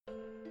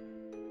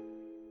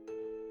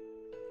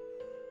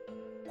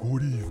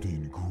Good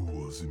evening,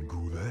 ghouls and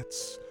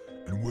ghoulettes,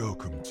 and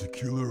welcome to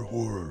Killer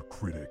Horror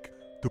Critic,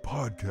 the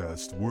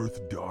podcast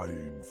worth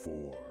dying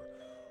for.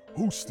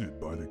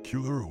 Hosted by the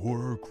Killer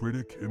Horror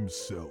Critic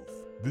himself,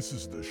 this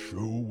is the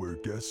show where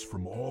guests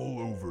from all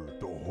over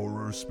the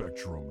horror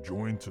spectrum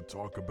join to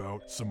talk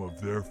about some of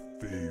their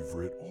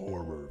favorite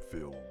horror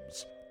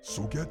films.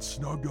 So get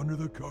snug under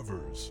the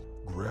covers,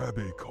 grab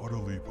a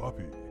cuddly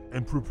puppy,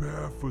 and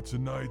prepare for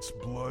tonight's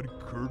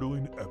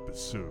blood-curdling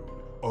episode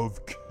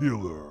of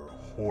Killer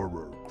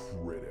Horror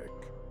Critic.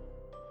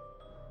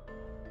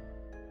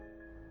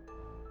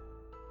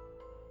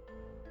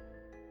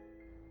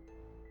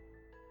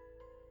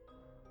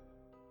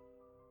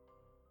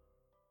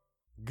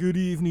 Good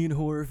evening,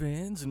 horror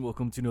fans, and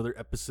welcome to another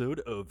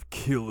episode of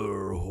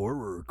Killer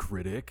Horror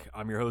Critic.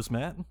 I'm your host,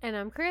 Matt. And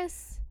I'm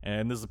Chris.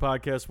 And this is a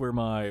podcast where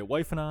my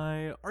wife and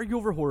I argue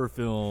over horror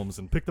films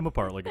and pick them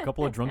apart like a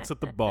couple of drunks at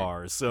the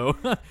bar. So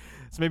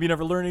maybe you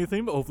never learn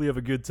anything, but hopefully you have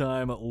a good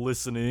time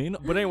listening.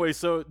 But anyway,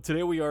 so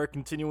today we are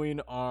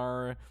continuing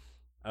our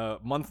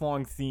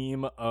month-long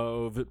theme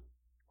of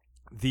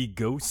the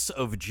Ghosts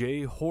of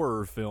J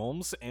horror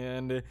films,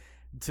 and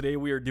today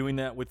we are doing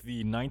that with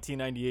the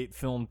 1998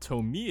 film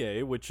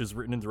Tomie, which is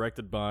written and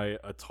directed by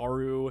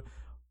Ataru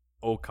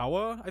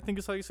Okawa, I think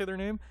is how you say their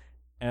name,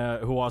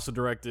 who also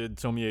directed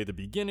Tomie the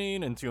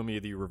Beginning and Tomie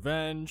the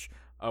Revenge,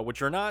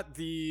 which are not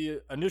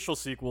the initial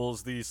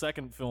sequels. The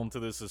second film to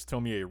this is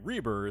Tomie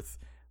Rebirth,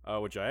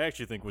 which I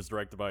actually think was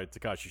directed by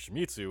Takashi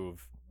Shimizu,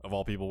 of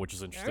all people, which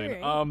is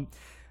interesting. Right.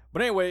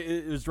 But anyway,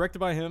 it was directed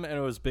by him, and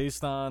it was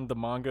based on the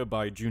manga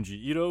by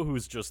Junji Ito,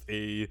 who's just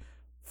a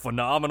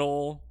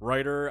phenomenal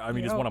writer. I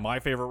mean, he's one of my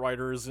favorite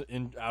writers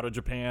out of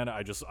Japan.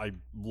 I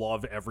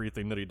love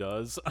everything that he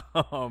does.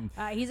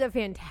 He's a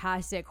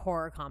fantastic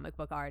horror comic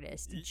book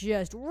artist.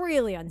 Just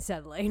really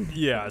unsettling.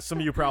 Yeah, some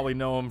of you probably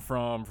know him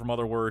from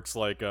other works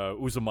like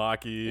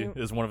Uzumaki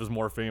is one of his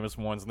more famous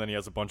ones, and then he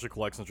has a bunch of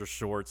collections of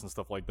shorts and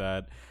stuff like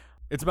that.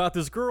 It's about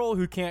this girl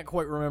who can't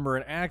quite remember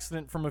an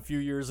accident from a few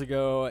years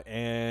ago,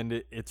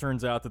 and it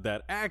turns out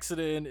that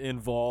accident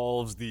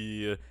involves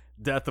the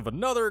death of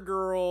another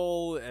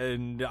girl,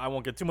 and I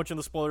won't get too much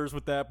into spoilers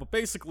with that, but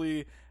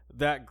basically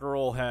that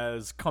girl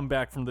has come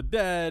back from the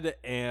dead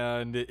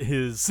and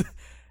has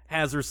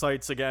her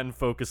sights again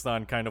focused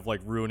on kind of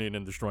like ruining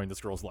and destroying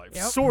this girl's life.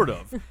 Yep. Sort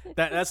of.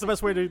 That's the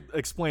best way to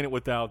explain it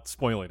without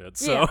spoiling it.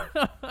 So,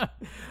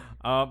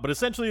 but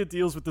essentially it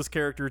deals with this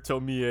character,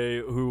 Tomie,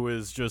 who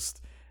is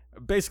just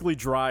basically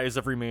drives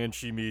every man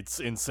she meets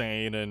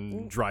insane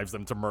and drives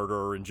them to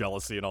murder and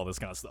jealousy and all this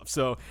kind of stuff.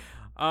 So,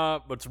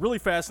 but it's a really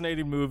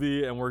fascinating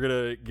movie, and we're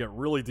going to get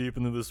really deep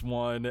into this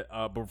one.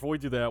 But before we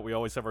do that, we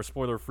always have our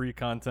spoiler-free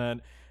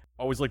content.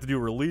 Always like to do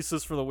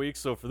releases for the week.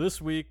 So for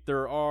this week,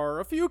 there are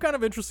a few kind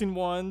of interesting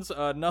ones.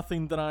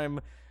 Nothing that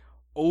I'm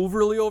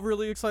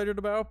overly excited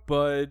about,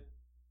 but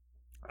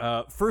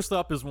first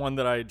up is one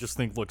that I just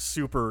think looks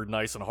super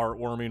nice and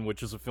heartwarming,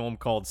 which is a film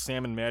called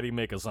Sam and Maddie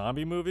Make a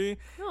Zombie Movie.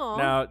 Aww.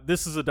 Now,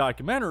 this is a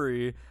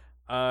documentary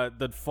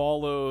that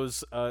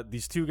follows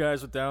these two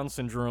guys with Down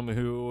syndrome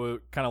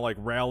who kind of like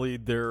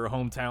rallied their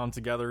hometown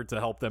together to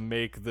help them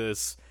make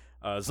this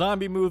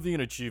zombie movie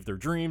and achieve their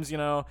dreams, you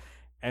know?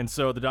 And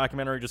so the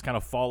documentary just kind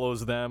of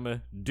follows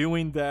them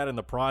doing that in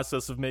the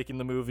process of making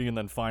the movie, and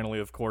then finally,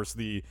 of course,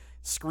 the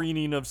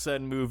screening of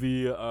said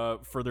movie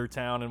for their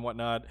town and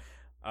whatnot.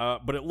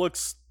 But it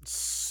looks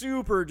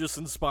super just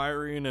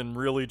inspiring and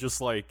really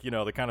just like, you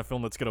know, the kind of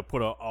film that's going to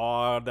put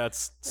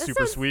that's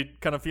super sweet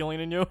kind of feeling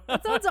in you.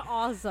 That sounds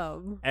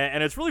awesome.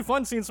 And it's really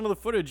fun seeing some of the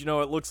footage. You know,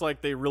 it looks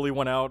like they really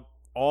went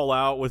all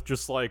out with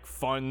just like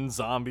fun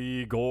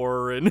zombie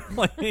gore and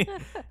like,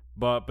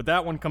 but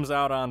that one comes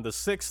out on the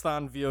 6th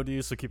on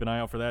VOD, so keep an eye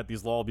out for that.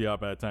 These will all be out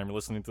by the time you're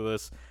listening to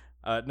this.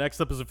 Next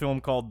up is a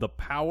film called The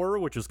Power,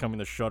 which is coming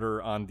to Shudder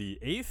on the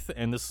 8th,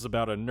 and this is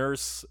about a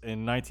nurse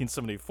in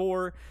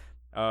 1974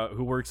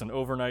 who works an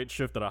overnight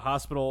shift at a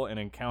hospital and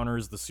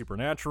encounters the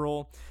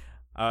supernatural.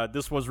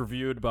 This was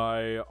reviewed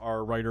by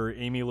our writer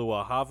Amy Lou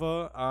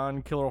Ahava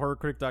on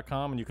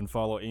KillerHorrorCritic.com, and you can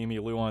follow Amy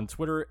Lou on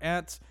Twitter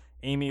at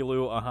Amy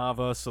Lou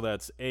Ahava, so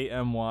that's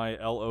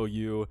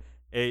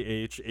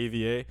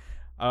AMYLOUAHAVA.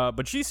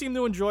 But she seemed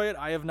to enjoy it.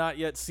 I have not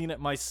yet seen it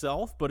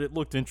myself, but it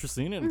looked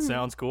interesting and it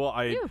sounds cool.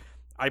 I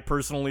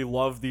personally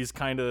love these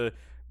kind of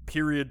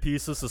period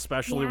pieces,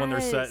 especially when they're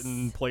set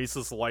in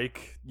places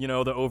like, you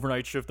know, the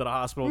overnight shift at a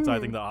hospital. I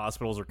think the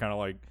hospitals are kind of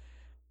like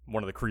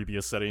one of the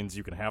creepiest settings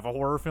you can have a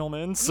horror film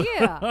in. So.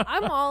 Yeah,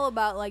 I'm all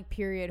about like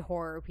period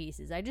horror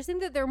pieces. I just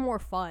think that they're more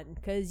fun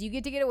because you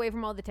get to get away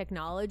from all the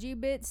technology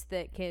bits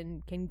that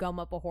can gum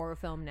up a horror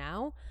film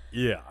now.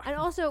 Yeah. And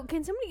also,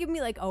 can somebody give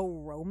me like a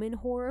Roman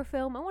horror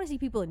film? I want to see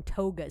people in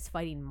togas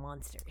fighting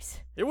monsters.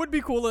 It would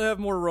be cool to have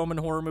more Roman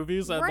horror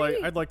movies.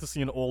 Right? I'd like to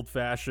see an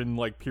old-fashioned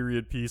like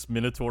period piece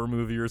Minotaur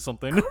movie or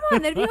something. Come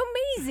on, that'd be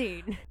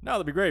amazing. No,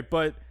 that'd be great.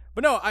 But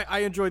no, I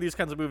enjoy these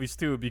kinds of movies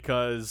too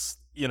because,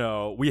 you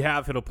know, we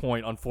have hit a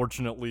point,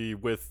 unfortunately,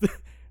 with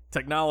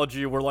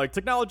technology where like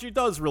technology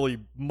does really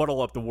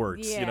muddle up the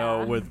works, you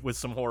know, with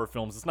some horror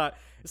films. It's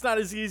not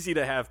as easy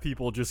to have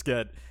people just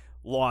get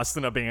lost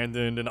and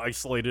abandoned and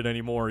isolated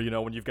anymore, you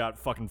know, when you've got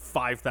fucking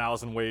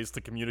 5,000 ways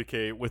to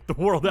communicate with the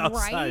world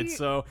outside. Right?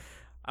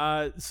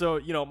 So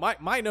you know,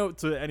 my note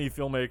to any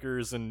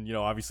filmmakers, and you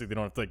know, obviously they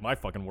don't have to take my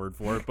fucking word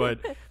for it, but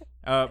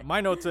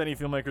my note to any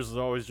filmmakers is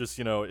always just,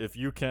 you know, if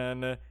you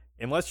can,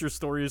 unless your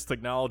story is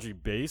technology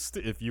based,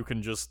 if you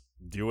can just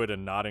do it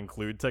and not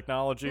include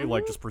technology,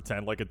 like just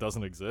pretend like it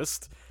doesn't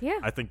exist. Yeah.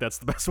 I think that's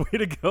the best way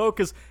to go,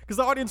 because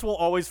the audience will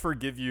always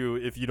forgive you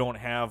if you don't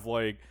have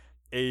like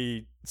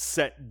a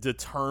set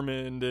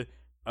determined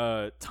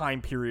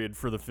time period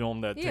for the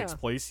film that takes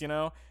place, you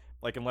know,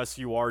 like unless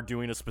you are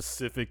doing a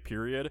specific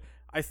period.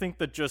 I think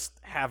that just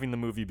having the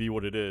movie be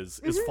what it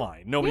is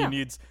fine.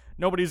 Nobody's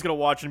gonna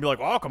watch it and be like,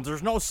 oh, comes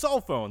there's no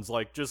cell phones.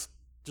 Like just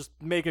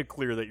make it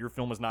clear that your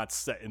film is not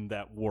set in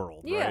that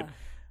world, right?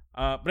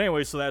 But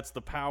anyway, so that's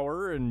The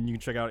Power, and you can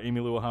check out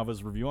Amy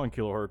Luahava's review on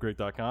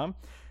KillerHorrorCritic.com.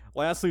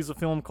 Lastly is a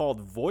film called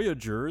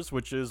Voyagers,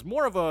 which is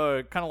more of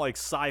a kind of like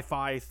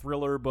sci-fi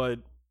thriller, but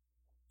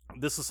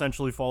this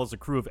essentially follows a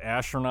crew of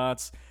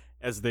astronauts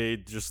as they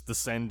just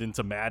descend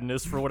into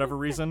madness for whatever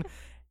reason.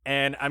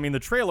 And I mean, the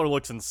trailer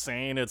looks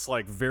insane. It's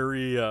like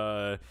very,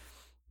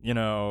 you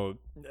know,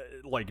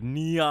 like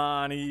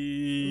neon-y,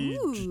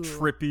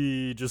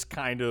 trippy, just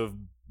kind of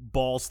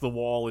balls to the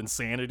wall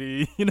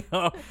insanity, you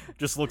know?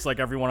 Just looks like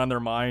everyone on their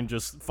mind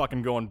just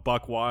fucking going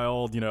buck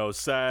wild, you know,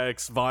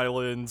 sex,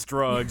 violence,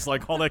 drugs,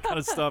 like all that kind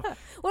of stuff.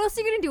 What else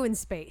are you gonna do in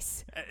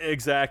space?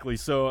 Exactly.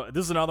 So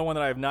this is another one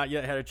that I have not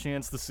yet had a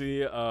chance to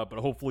see, but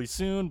hopefully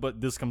soon. But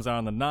this comes out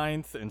on the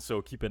 9th, and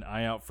so keep an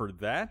eye out for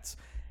that.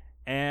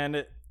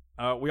 And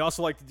we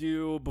also like to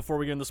do, before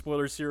we get into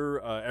spoilers here,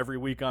 every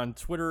week on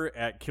Twitter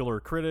at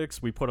Killer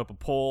Critics, we put up a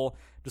poll,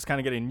 just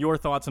kind of getting your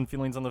thoughts and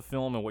feelings on the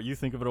film and what you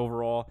think of it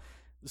overall.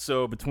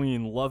 So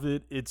between love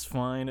it, it's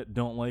fine,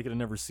 don't like it, and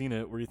never seen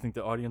it, where do you think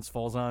the audience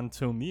falls on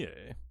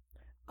Tomie?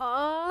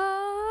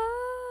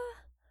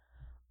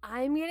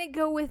 I'm gonna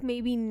go with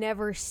maybe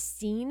never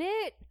seen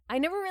it. I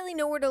never really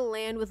know where to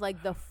land with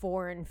like the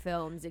foreign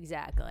films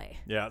exactly.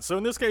 Yeah, so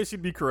in this case,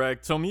 you'd be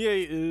correct.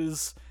 Tomie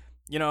is,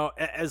 you know,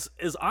 as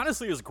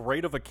honestly as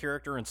great of a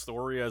character and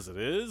story as it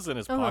is, and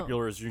as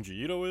popular as Junji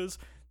Ito is,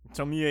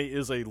 Tomie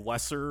is a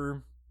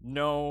lesser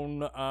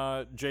known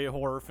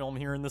J-horror film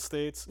here in the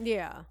States.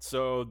 Yeah.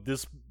 So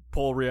this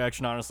poll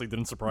reaction honestly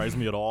didn't surprise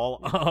me at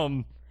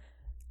all.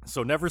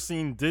 So Never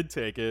Seen did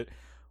take it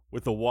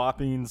with a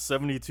whopping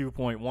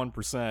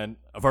 72.1%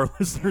 of our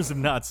listeners have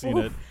not seen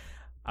it.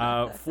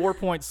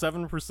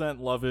 4.7%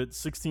 love it,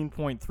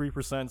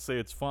 16.3% say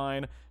it's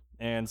fine,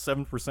 and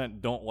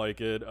 7% don't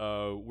like it.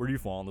 Where do you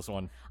fall on this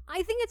one?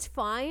 I think it's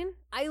fine.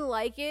 I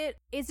like it.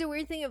 It's a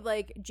weird thing of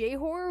like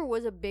J-horror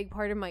was a big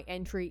part of my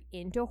entry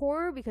into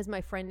horror because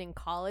my friend in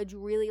college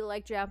really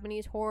liked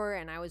Japanese horror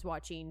and I was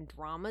watching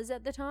dramas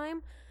at the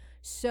time.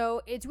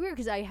 So it's weird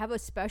because I have a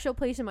special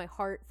place in my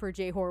heart for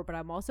J-horror, but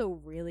I'm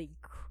also really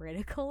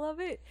critical of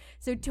it.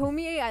 So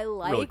Tomie, I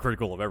like. Really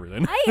critical of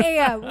everything. I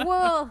am.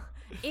 Well,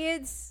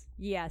 yes,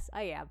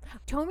 I am.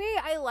 Tomie,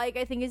 I like.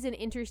 I think is an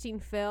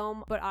interesting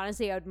film, but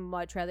honestly, I'd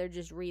much rather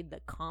just read the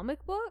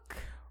comic book.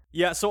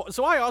 Yeah, so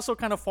I also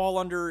kind of fall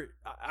under.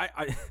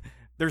 I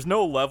there's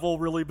no level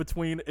really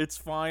between it's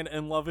fine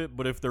and love it,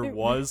 but if there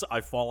was,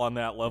 I fall on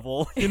that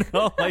level. You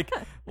know, like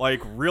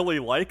really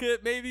like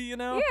it, maybe. You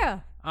know. Yeah.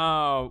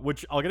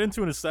 Which I'll get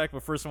into in a sec,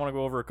 but first I want to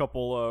go over a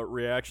couple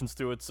reactions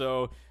to it.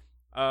 So.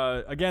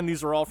 Again,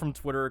 these are all from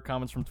Twitter,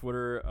 comments from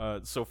Twitter.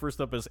 So first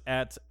up is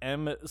at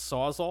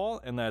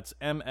MSawzall, and that's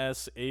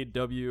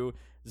MSAWZALL.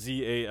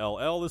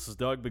 This is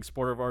Doug, big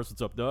supporter of ours.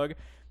 What's up, Doug?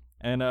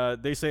 And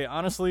they say,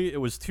 honestly,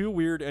 it was too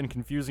weird and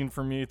confusing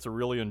for me to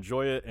really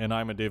enjoy it, and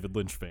I'm a David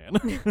Lynch fan.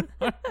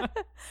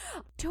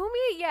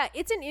 Tomie, yeah,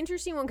 it's an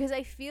interesting one because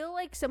I feel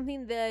like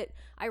something that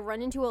I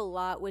run into a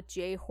lot with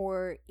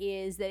J-horror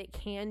is that it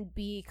can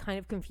be kind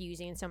of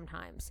confusing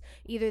sometimes.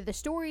 Either the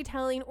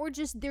storytelling or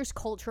just there's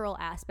cultural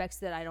aspects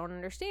that I don't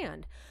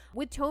understand.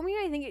 With Tomie,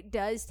 I think it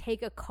does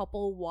take a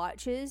couple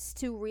watches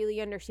to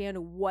really understand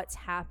what's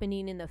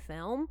happening in the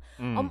film.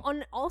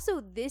 And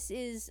also, this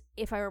is,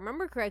 if I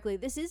remember correctly,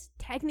 this is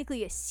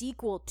technically a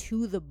sequel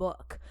to the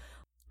book.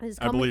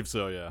 I believe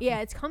so, yeah. Yeah,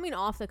 it's coming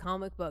off the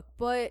comic book.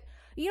 But,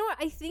 you know what?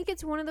 I think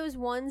it's one of those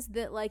ones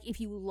that, like, if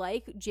you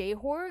like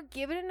J-horror,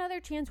 give it another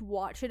chance,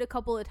 watch it a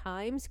couple of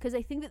times, because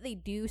I think that they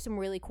do some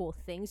really cool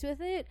things with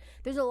it.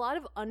 There's a lot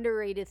of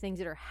underrated things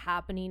that are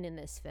happening in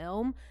this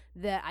film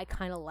that I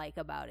kind of like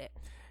about it.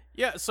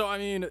 Yeah, so I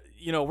mean,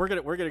 you know, we're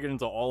gonna get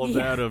into all of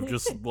that of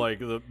just like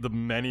the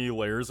many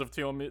layers of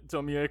Tomie,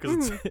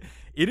 because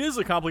it is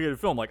a complicated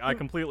film. Like I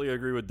completely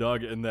agree with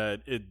Doug in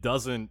that it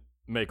doesn't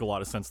make a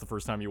lot of sense the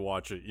first time you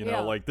watch it. You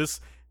know, like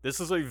this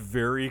is a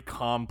very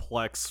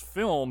complex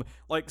film,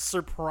 like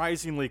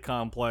surprisingly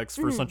complex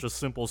for such a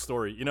simple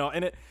story. You know,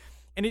 and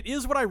it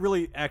is what I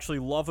really actually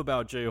love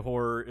about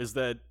J-horror is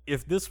that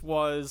if this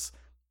was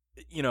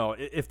you know,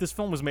 if this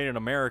film was made in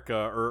America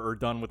or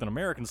done with an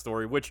American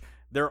story, which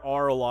there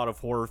are a lot of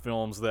horror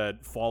films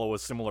that follow a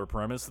similar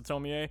premise to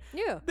Tomie,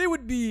 Yeah. they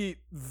would be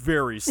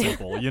very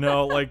simple, you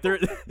know, like they're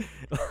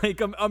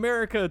like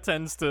America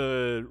tends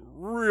to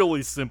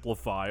really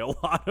simplify a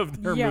lot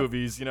of their Yep.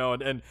 movies, you know,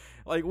 and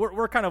like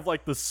we're kind of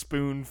like the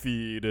spoon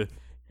feed,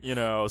 you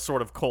know,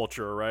 sort of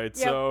culture, right?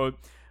 Yep.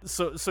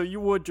 So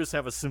you would just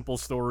have a simple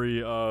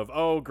story of,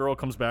 oh, girl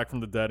comes back from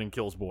the dead and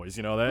kills boys,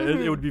 you know, that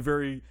it would be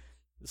very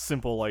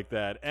simple like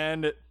that.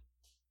 And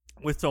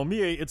with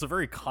Tomie, it's a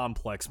very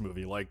complex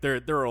movie. Like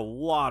there are a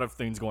lot of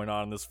things going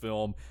on in this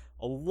film,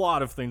 a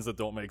lot of things that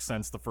don't make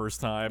sense the first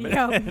time.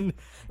 Yeah. And,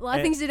 A lot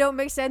of things that don't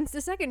make sense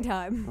the second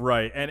time.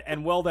 right,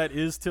 and while that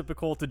is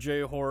typical to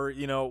J-horror,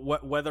 you know,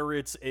 whether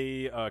it's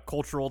a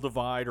cultural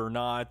divide or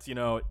not, you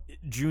know,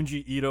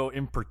 Junji Ito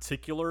in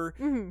particular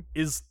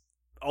is,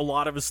 a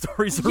lot of his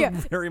stories are Yeah.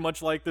 very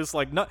much like this.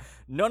 Like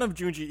none of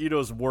Junji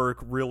Ito's work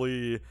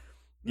really,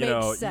 you Makes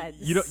know, sense.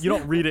 you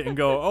don't read it and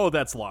go, oh,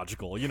 that's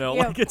logical. You know,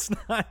 Yep. like it's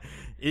not.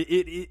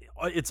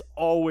 It's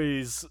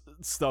always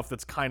stuff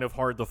that's kind of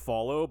hard to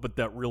follow, but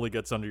that really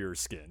gets under your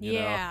skin. You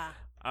know? Yeah.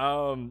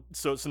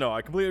 So no,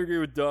 I completely agree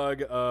with Doug.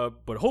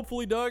 But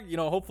hopefully, Doug, you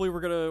know, hopefully we're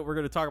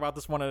gonna talk about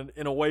this one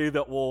in a way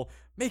that will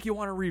make you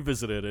want to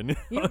revisit it and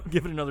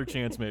give it another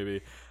chance,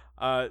 maybe.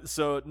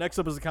 So next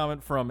up is a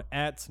comment from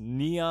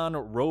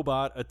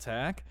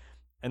 @NeonRobotAttack,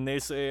 and they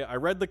say, I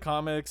read the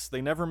comics,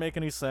 they never make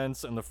any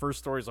sense, and the first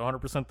story is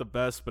 100% the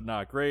best, but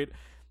not great.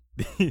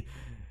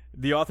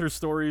 The author's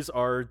stories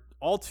are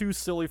all too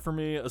silly for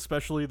me,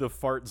 especially the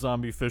fart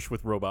zombie fish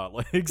with robot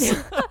legs.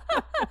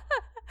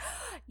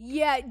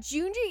 Yeah,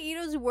 Junji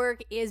Ito's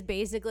work is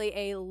basically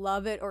a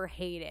love it or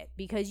hate it,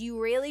 because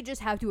you really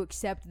just have to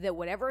accept that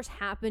whatever's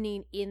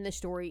happening in the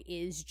story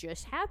is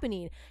just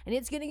happening, and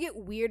it's going to get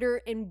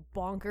weirder and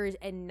bonkers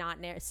and not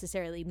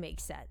necessarily make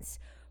sense.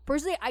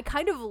 Personally, I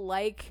kind of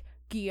like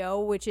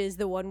Gyo, which is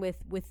the one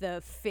with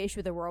the fish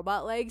with the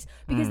robot legs,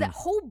 because that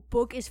whole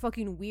book is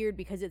fucking weird,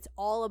 because it's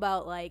all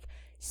about like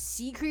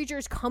sea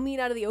creatures coming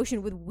out of the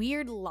ocean with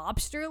weird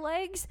lobster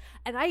legs,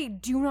 and I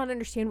do not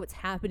understand what's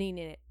happening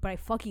in it, but I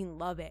fucking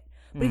love it.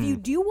 But if you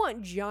do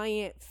want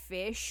giant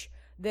fish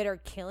that are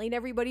killing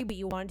everybody, but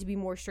you want it to be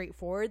more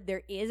straightforward,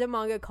 there is a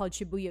manga called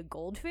Shibuya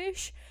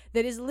Goldfish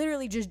that is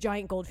literally just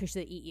giant goldfish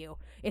that eat you.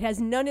 It has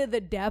none of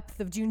the depth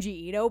of Junji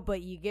Ito,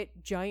 but you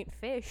get giant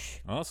fish.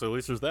 Oh, so at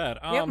least there's that.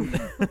 Yep.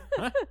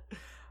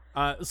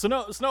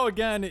 So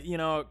again, you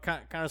know,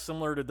 kind of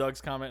similar to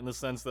Doug's comment in the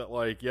sense that,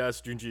 like, yes,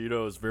 Junji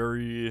Ito is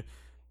very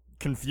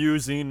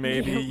confusing,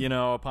 maybe, you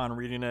know, upon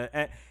reading it.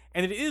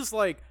 And it is,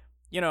 like,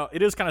 you know,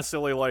 it is kind of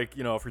silly, like,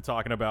 you know, if you're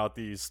talking about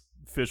these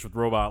fish with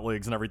robot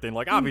legs and everything,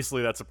 like,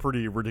 obviously that's a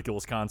pretty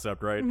ridiculous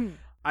concept, right?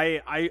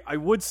 I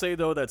would say,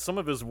 though, that some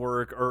of his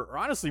work, or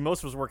honestly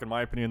most of his work, in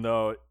my opinion,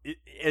 though,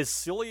 as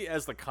silly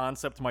as the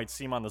concept might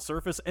seem on the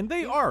surface, and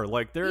they are,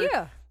 like, they're...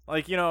 Yeah.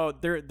 Like, you know,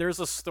 there's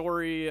a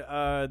story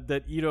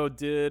that Ito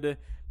did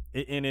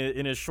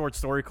in his short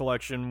story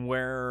collection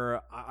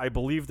where I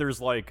believe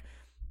there's, like,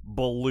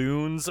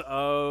 balloons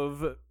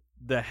of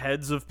the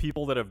heads of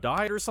people that have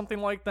died or something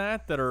like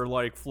that are,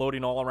 like,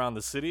 floating all around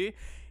the city.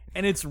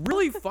 And it's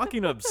really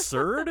fucking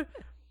absurd.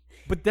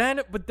 But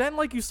then,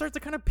 like, you start to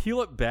kind of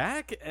peel it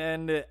back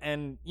and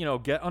you know,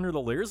 get under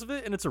the layers of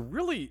it, and it's a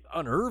really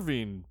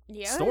unnerving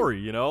story,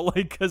 you know?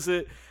 Like, because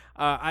it...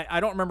 I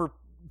don't remember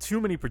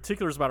too many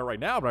particulars about it right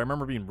now, but I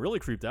remember being really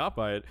creeped out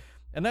by it.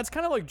 And that's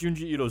kind of like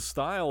Junji Ito's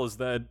style, is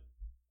that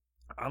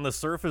on the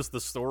surface the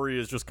story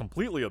is just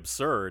completely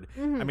absurd.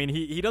 I mean,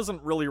 he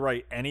doesn't really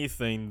write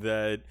anything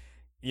that,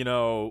 you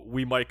know,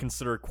 we might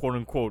consider quote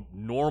unquote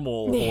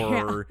normal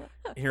horror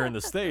here in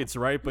the States,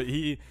 right? But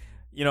he,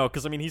 you know,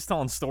 because I mean, he's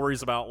telling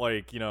stories about,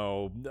 like, you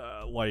know,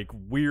 like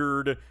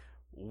weird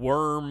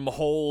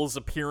wormholes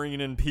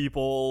appearing in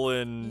people,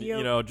 and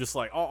you know, just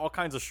like all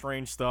kinds of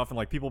strange stuff, and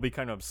like people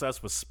become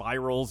obsessed with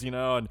spirals, you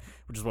know, and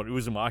which is what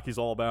Uzumaki's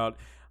all about.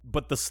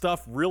 But the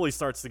stuff really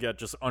starts to get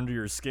just under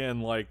your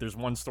skin. Like, there's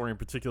one story in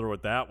particular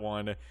with that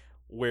one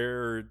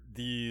where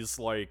these,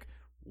 like,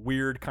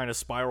 weird kind of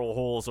spiral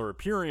holes are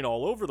appearing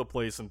all over the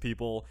place in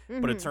people,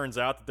 but it turns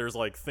out that there's,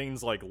 like,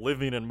 things, like,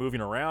 living and moving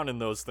around in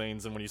those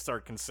things, and when you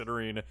start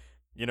considering,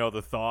 you know,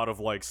 the thought of,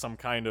 like, some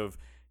kind of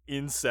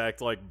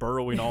insect, like,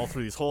 burrowing all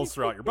through these holes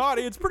throughout your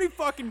body, it's pretty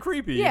fucking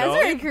creepy. Yeah, you know?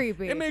 it's very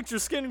creepy. It makes your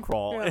skin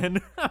crawl. Yeah.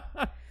 And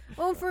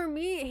Well, for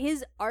me,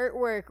 his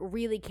artwork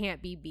really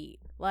can't be beat.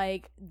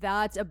 Like,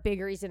 that's a big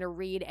reason to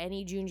read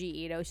any Junji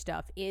Ito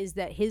stuff, is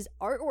that his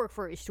artwork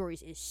for his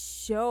stories is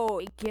so,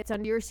 it gets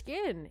under your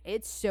skin.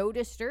 It's so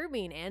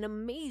disturbing and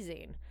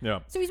amazing. yeah.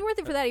 So he's worth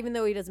it for that, even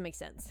though he doesn't make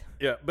sense.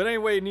 Yeah, but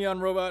anyway, Neon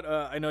Robot,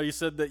 I know you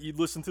said that you'd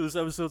listen to this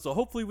episode, so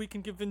hopefully we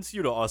can convince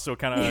you to also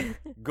kind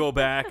of go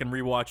back and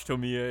rewatch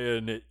Tomie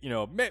and, you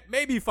know,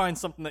 maybe find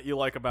something that you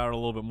like about it a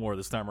little bit more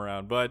this time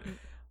around. But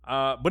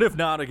if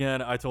not,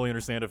 again, I totally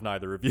understand if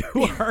neither of you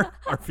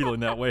are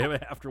feeling that way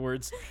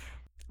afterwards.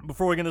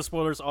 Before we get into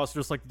spoilers, I also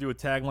just like to do a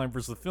tagline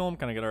versus the film,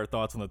 kind of get our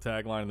thoughts on the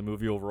tagline and the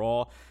movie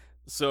overall.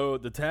 So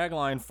the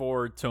tagline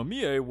for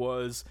Tomie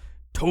was,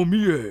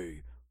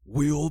 Tomie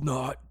will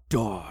not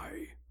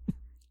die.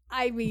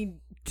 I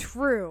mean,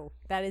 true.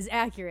 That is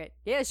accurate.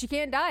 Yeah, she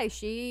can't die.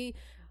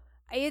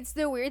 It's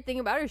the weird thing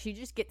about her. She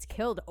just gets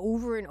killed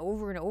over and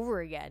over and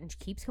over again. She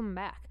keeps coming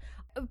back.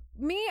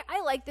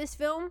 I like this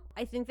film.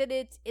 I think that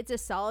it's a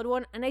solid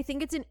one, and I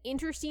think it's an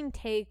interesting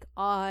take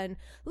on,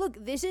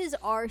 look, this is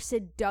our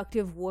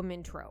seductive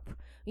woman trope.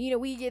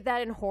 We get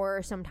that in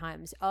horror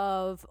sometimes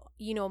of,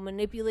 a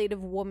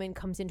manipulative woman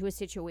comes into a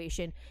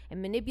situation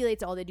and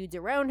manipulates all the dudes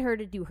around her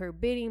to do her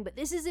bidding, but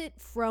this is it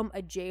from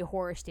a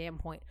J-horror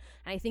standpoint.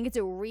 And I think it's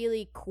a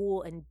really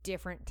cool and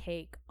different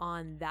take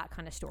on that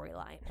kind of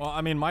storyline. Well,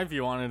 I mean, my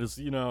view on it is,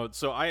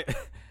 so I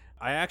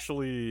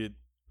actually...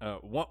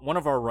 one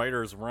of our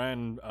writers,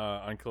 Ren,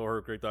 on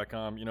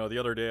killerhorrorcritic.com, the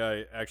other day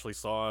I actually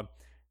saw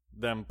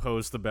them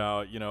post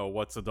about,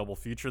 what's a double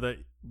feature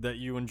that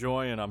you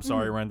enjoy, and I'm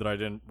sorry, Ren, that I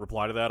didn't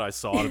reply to that. I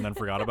saw it and then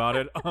forgot about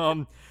it.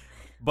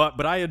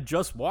 But I had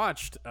just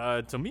watched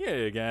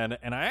Tomie again,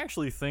 and I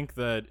actually think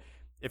that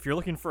if you're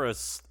looking for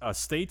a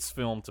States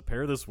film to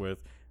pair this with,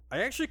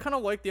 I actually kind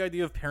of like the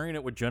idea of pairing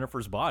it with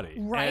Jennifer's Body.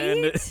 Right?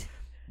 And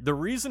the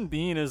reason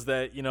being is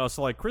that,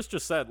 so like Chris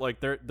just said, like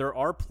there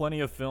are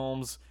plenty of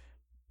films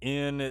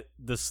in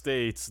the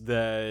States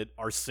that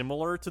are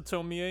similar to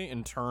Tomie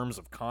in terms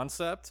of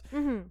concept,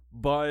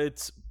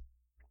 but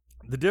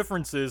the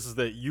difference is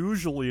that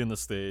usually in the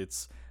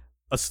States,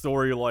 a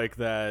story like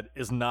that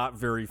is not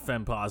very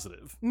femme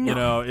positive.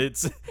 No.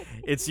 It's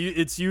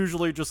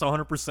usually just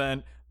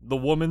 100% the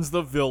woman's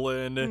the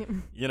villain,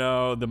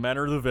 the men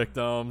are the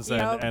victims,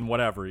 and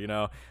whatever,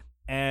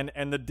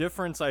 and the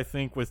difference I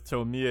think with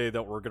Tomie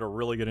that we're gonna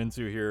really get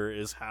into here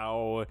is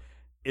how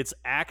it's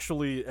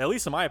actually, at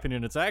least in my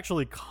opinion, it's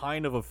actually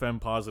kind of a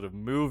femme-positive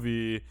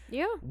movie.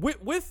 Yeah.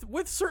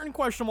 With certain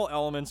questionable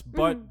elements,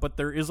 but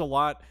there is a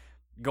lot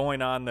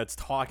going on that's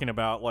talking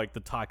about, like,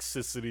 the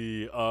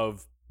toxicity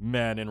of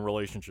men in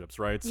relationships,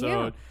 right?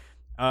 So,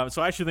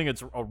 so I actually think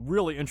it's a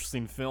really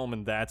interesting film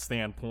in that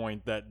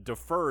standpoint that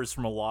differs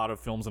from a lot of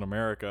films in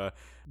America,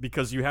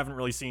 because you haven't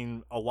really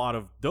seen a lot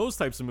of those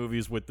types of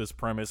movies with this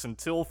premise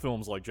until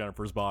films like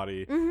Jennifer's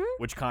Body,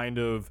 which kind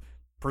of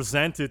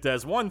present it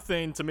as one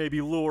thing to maybe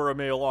lure a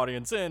male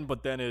audience in,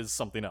 but then is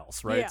something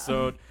else, right?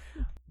 Yeah.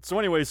 So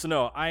anyway,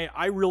 no,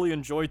 I really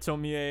enjoy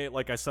Tomie.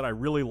 Like I said, I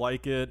really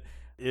like it.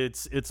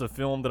 It's a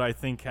film that I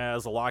think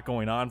has a lot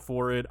going on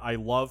for it. I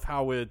love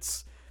how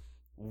it's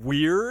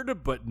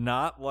weird, but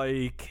not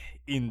like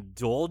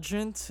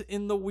indulgent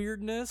in the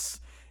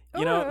weirdness.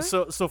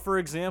 So for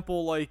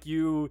example, like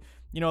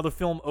the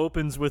film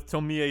opens with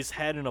Tomie's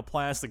head in a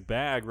plastic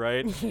bag,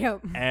 right?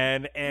 Yep.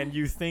 And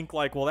you think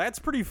like, well, that's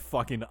pretty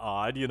fucking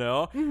odd,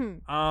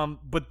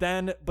 But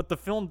the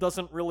film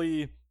doesn't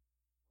really,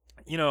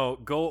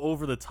 go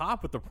over the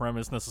top with the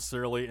premise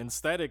necessarily.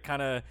 Instead, it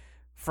kind of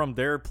from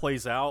there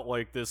plays out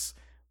like this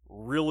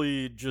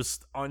really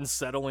just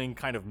unsettling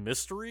kind of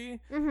mystery,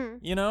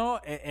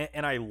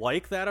 and I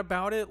like that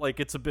about it.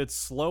 Like, it's a bit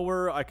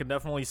slower. I can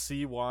definitely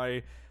see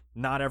why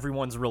not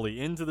everyone's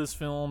really into this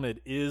film. It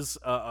is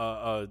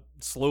a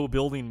slow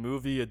building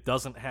movie. It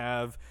doesn't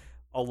have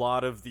a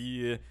lot of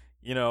the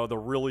the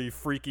really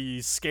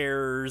freaky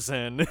scares,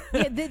 and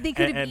they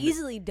could have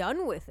easily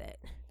done with it.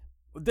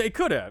 They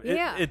could have.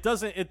 Yeah. It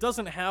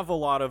doesn't have a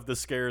lot of the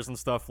scares and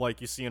stuff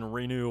like you see in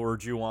Renu or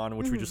Ju-on,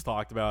 which we just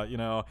talked about.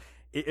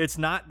 It's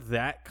not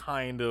that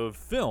kind of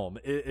film.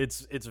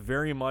 It's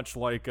very much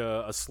like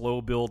a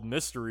slow build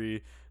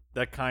mystery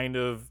that kind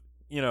of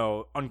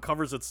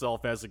uncovers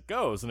itself as it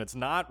goes, and it's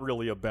not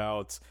really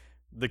about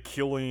the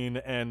killing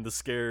and the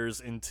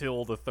scares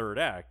until the third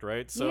act,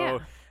 right? So,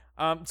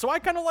 so I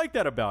kind of like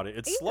that about it.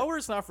 It's slower,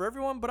 it's not for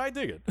everyone, but I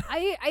dig it.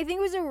 I think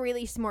it was a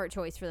really smart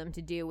choice for them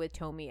to do with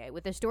Tomie,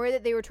 with the story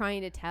that they were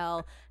trying to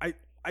tell.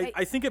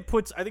 I think it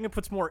puts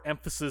more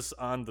emphasis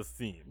on the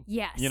theme.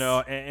 Yes.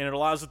 And it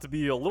allows it to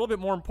be a little bit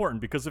more important,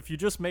 because if you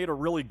just made a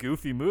really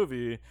goofy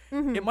movie,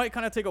 it might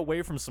kind of take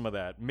away from some of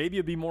that. Maybe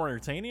it'd be more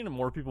entertaining and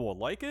more people would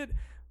like it.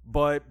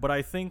 But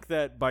I think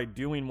that by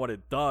doing what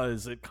it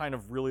does, it kind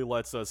of really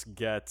lets us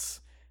get,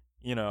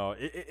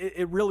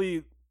 it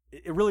really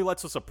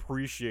lets us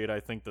appreciate,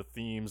 I think, the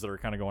themes that are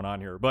kind of going on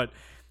here. But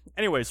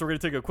anyway, so we're going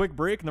to take a quick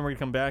break, and then we're going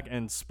to come back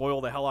and spoil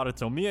the hell out of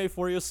Tomie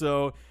for you.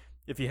 So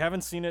if you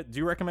haven't seen it,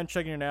 do recommend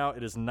checking it out.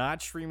 It is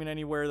not streaming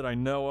anywhere that I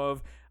know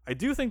of. I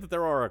do think that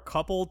there are a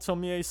couple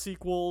Tomie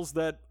sequels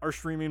that are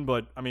streaming,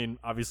 but, I mean,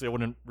 obviously I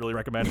wouldn't really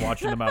recommend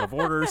watching them out of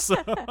order, so...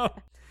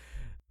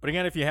 But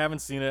again, if you haven't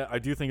seen it, I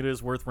do think it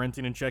is worth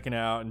renting and checking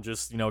out and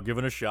just, giving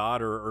it a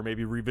shot, or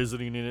maybe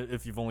revisiting it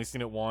if you've only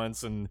seen it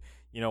once and,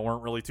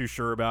 weren't really too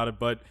sure about it.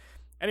 But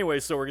anyway,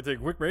 so we're going to take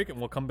a quick break and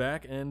we'll come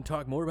back and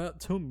talk more about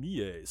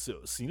Tomie. So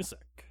see you in a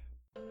sec.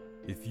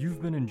 If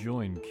you've been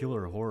enjoying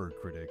Killer Horror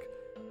Critic,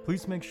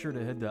 please make sure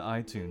to head to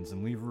iTunes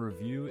and leave a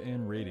review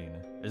and rating,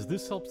 as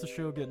this helps the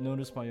show get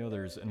noticed by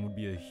others and would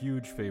be a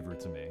huge favor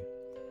to me.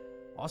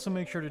 Also,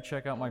 make sure to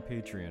check out my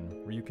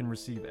Patreon, where you can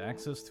receive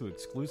access to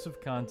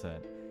exclusive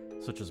content,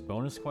 such as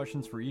bonus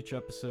questions for each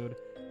episode,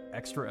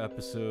 extra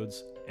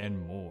episodes,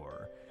 and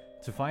more.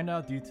 To find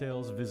out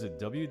details, visit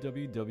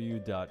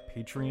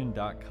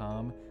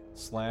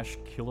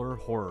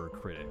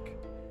www.patreon.com/killerhorrorcritic.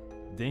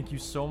 Thank you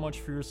so much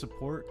for your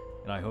support,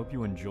 and I hope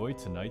you enjoy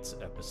tonight's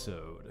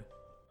episode.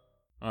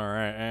 All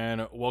right,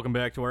 and welcome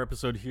back to our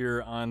episode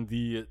here on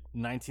the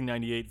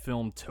 1998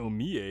 film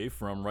Tomie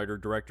from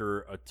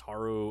writer-director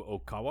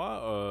Ataru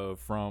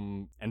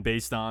Okawa, and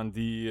based on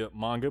the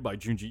manga by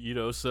Junji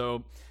Ito.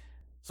 So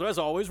as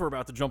always, we're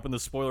about to jump into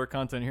spoiler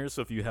content here,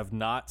 so if you have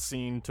not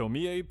seen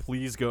Tomie,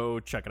 please go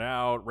check it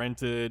out,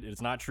 rent it.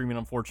 It's not streaming,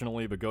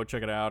 unfortunately, but go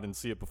check it out and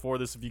see it before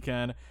this if you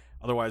can.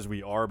 Otherwise,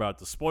 we are about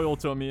to spoil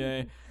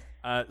Tomie.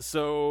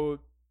 So,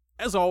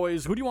 as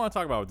always, who do you want to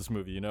talk about with this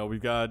movie? You know, we've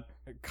got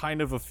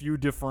kind of a few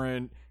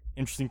different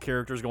interesting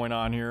characters going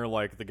on here,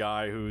 like the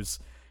guy who's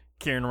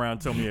carrying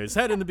around Tomie's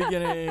head in the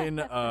beginning,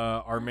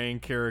 our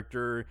main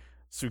character,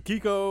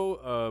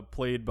 Tsukiko,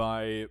 played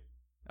by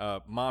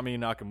Mami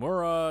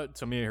Nakamura,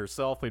 Tomie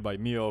herself, played by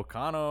Mio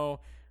Kano,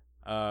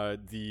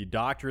 the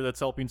doctor that's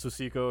helping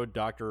Tsukiko,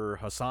 Dr.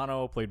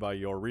 Hasano, played by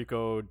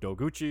Yoriko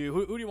Doguchi.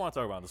 Who do you want to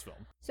talk about in this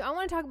film? So I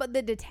want to talk about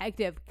the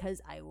detective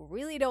because I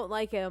really don't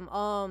like him.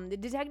 The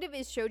detective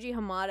is Shoji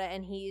Hamada,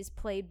 and he's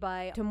played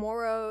by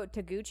Tomoro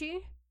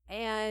Taguchi.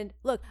 And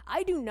look,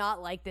 I do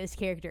not like this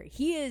character.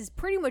 He is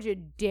pretty much a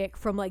dick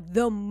from like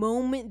the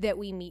moment that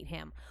we meet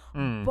him.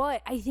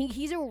 But I think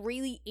he's a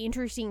really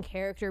interesting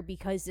character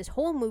because this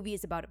whole movie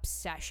is about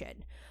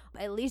obsession.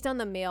 At least on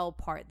the male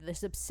part,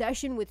 this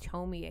obsession with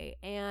Tomie.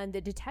 And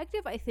the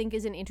detective, I think,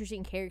 is an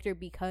interesting character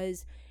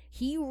because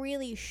he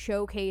really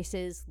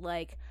showcases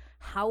like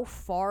how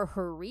far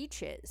her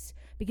reach is.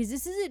 Because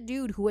this is a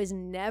dude who has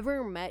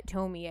never met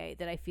Tomie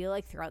that I feel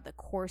like throughout the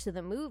course of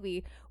the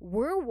movie,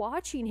 we're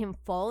watching him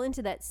fall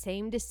into that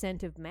same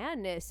descent of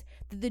madness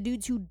that the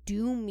dudes who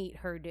do meet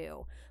her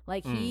do.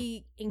 Like,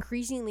 he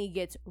increasingly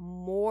gets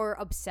more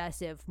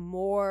obsessive,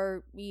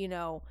 more, you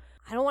know,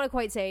 I don't want to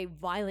quite say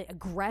violent,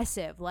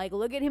 aggressive. Like,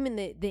 look at him in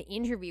the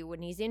interview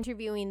when he's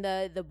interviewing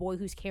the boy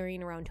who's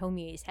carrying around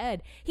Tomie's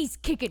head. He's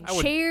kicking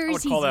chairs. I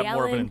would call that yelling.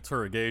 more of an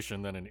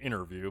interrogation than an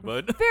interview,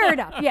 but fair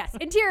enough. Yes,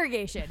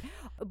 interrogation.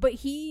 But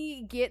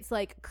he gets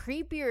like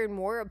creepier and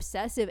more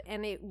obsessive,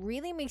 and it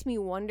really makes me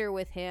wonder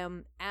with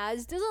him,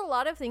 as does a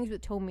lot of things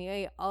with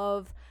Tomie,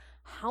 of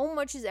how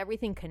much is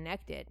everything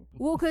connected?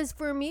 Well, because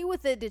for me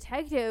with the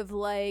detective,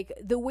 like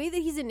the way that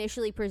he's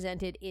initially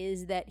presented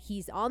is that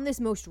he's on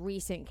this most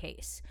recent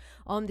case,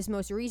 this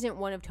most recent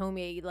one of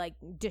Tomie like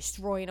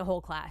destroying a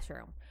whole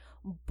classroom.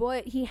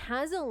 But he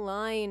has a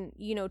line,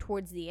 you know,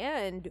 towards the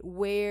end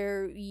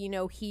where, you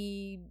know,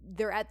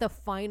 they're at the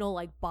final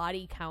like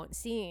body count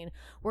scene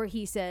where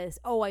he says,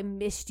 "Oh, I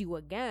missed you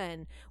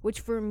again," which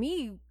for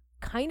me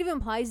kind of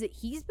implies that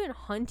he's been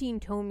hunting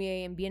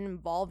Tomie and being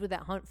involved with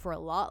that hunt for a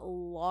lot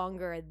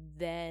longer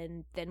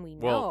than we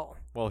know.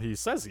 Well, he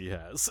says he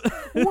has.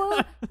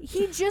 Well,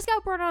 he just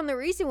got brought on the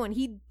recent one.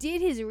 He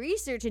did his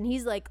research and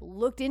he's like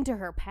looked into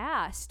her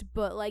past,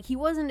 but like he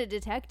wasn't a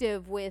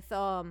detective with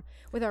our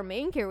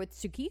main character with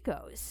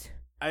Tsukiko's.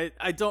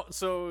 I don't.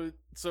 So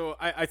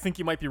I think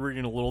you might be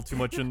reading a little too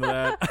much into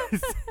that.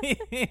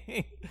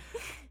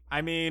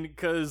 I mean,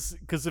 because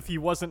if he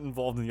wasn't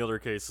involved in the other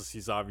cases,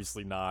 he's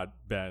obviously not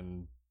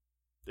been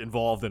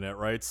involved in it,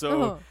 right?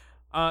 So,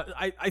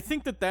 I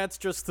think that's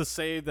just to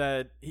say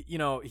that, you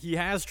know, he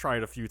has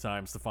tried a few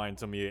times to find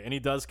Tomie, and he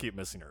does keep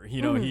missing her.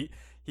 You know, he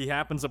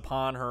happens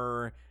upon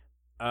her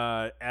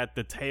at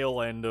the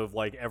tail end of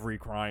like every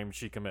crime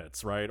she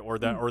commits, right? Or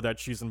that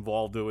she's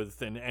involved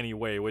with in any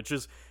way, which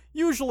is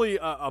usually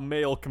a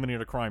male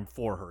committing a crime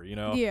for her, you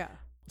know? Yeah.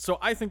 So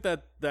I think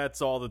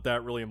that's all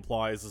that really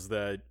implies, is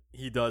that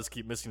he does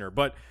keep missing her.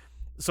 But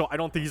so I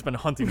don't think he's been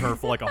hunting her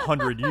for like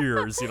 100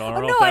 years. You know, I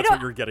don't know if that's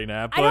what you're getting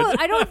at. But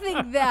I don't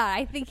think that.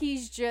 I think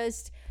he's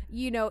just,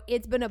 you know,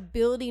 it's been a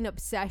building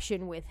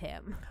obsession with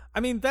him. I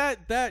mean,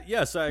 that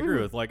yes, I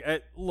agree with. Like,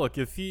 look,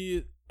 if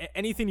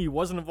anything he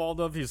wasn't involved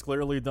of, he's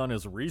clearly done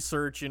his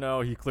research. You know,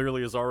 he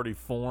clearly has already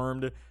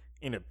formed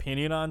an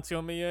opinion on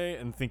Tomie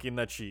and thinking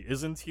that she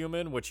isn't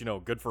human, which, you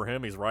know, good for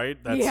him. He's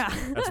right.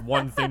 That's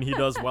one thing he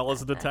does well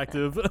as a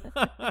detective.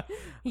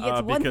 He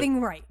gets one thing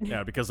right.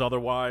 Yeah, because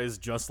otherwise,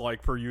 just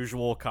like per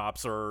usual,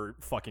 cops are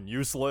fucking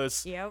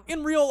useless. Yep.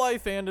 In real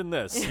life and in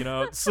this, you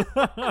know.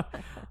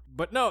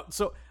 But no,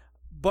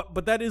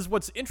 But that is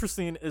what's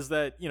interesting, is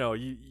that, you know,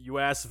 you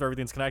ask if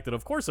everything's connected.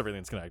 Of course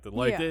everything's connected.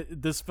 Like,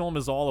 this film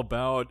is all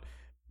about,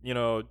 you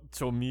know,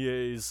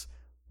 Tomie's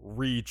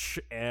reach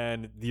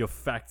and the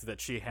effect that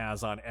she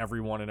has on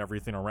everyone and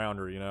everything around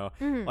her, you know?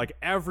 Like,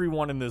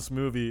 everyone in this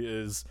movie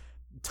is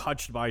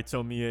touched by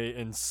Tomie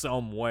in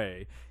some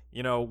way.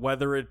 You know,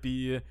 whether it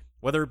be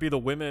the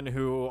women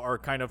who are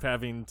kind of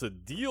having to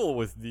deal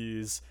with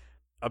these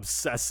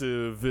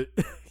obsessive,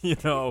 you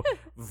know,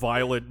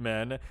 violent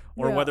men,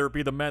 or whether it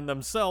be the men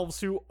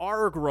themselves who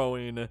are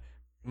growing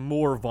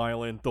more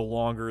violent the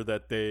longer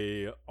that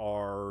they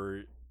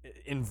are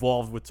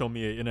involved with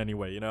Tomie in any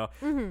way, you know.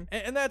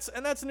 And that's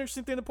an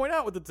interesting thing to point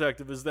out with the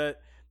detective, is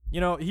that, you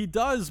know, he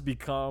does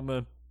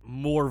become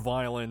more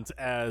violent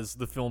as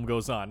the film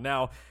goes on.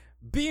 Now,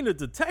 being a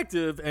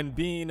detective and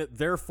being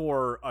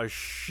therefore a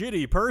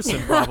shitty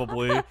person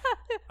probably,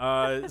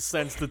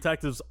 since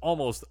detectives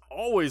almost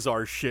always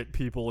are shit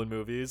people in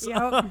movies,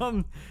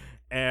 Yep.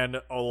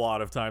 and a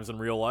lot of times in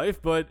real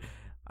life. But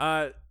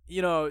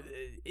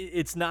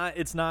it's not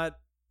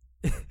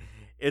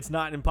it's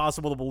not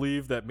impossible to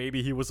believe that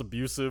maybe he was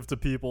abusive to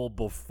people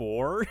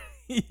before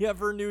he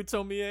ever knew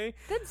Tomie.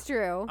 That's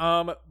true.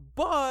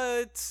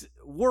 But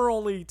we're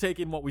only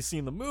taking what we see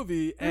in the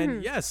movie,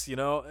 and yes,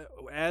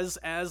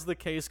 as the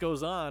case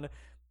goes on,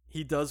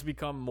 he does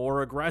become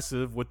more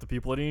aggressive with the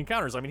people that he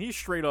encounters. I mean, he's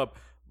straight up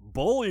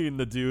bullying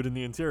the dude in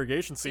the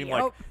interrogation scene,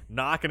 Yep. like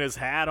knocking his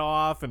hat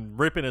off and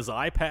ripping his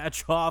eye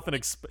patch off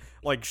and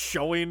like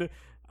showing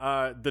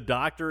the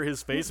doctor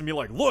his face and be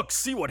like, look,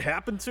 see what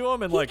happened to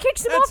him, and he like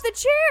kicks him off the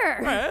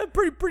chair. right,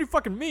 pretty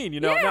fucking mean,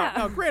 Yeah.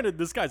 Now, granted,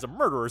 this guy's a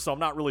murderer, so I'm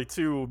not really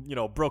too,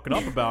 broken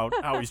up about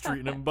how he's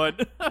treating him,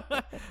 but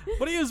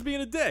he is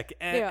being a dick,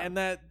 and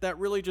that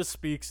really just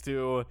speaks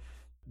to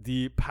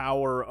the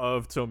power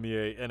of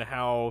Tomie and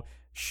how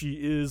she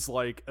is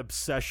like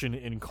obsession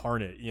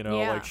incarnate.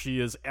 Like she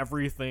is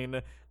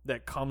everything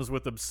that comes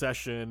with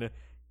obsession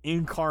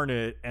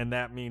incarnate, and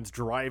that means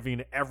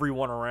driving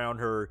everyone around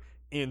her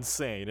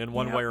insane in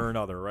one way or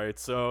another, right?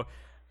 So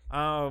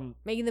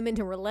Making them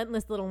into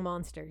relentless little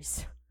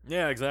monsters.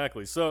 yeah,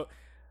 exactly. So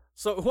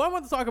who I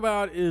want to talk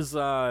about is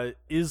I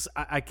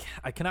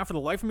cannot for the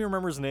life of me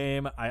remember his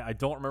name. I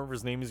don't remember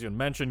his name as you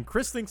mentioned.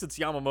 Chris thinks it's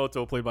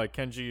Yamamoto, played by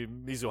Kenji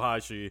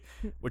Mizuhashi,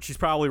 which he's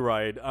probably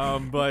right.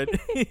 But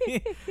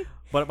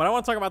but I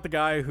want to talk about the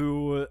guy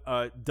who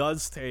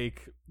does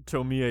take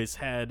Tomie's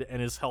head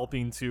and is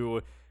helping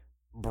to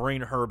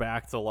bring her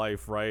back to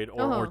life, right?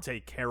 Or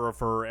take care of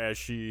her as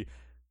she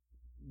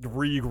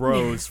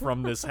regrows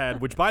from this head,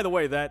 which, by the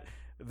way, that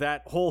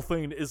whole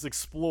thing is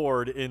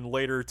explored in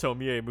later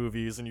Tomie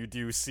movies, and you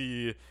do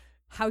see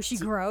how she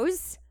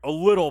grows a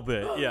little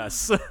bit.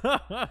 Yes.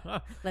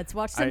 Let's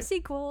watch some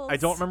sequels. I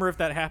don't remember if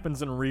that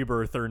happens in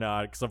Rebirth or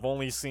not, because I've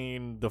only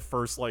seen the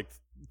first like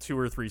 2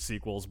 or 3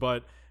 sequels,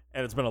 and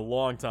it's been a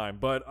long time,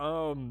 but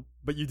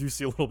you do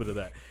see a little bit of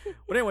that.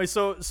 But anyway,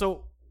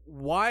 so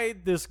why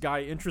this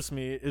guy interests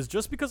me is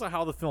just because of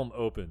how the film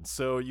opens.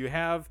 So you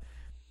have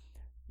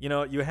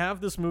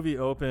this movie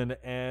open,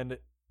 and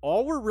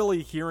all we're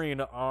really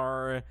hearing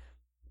are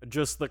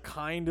just the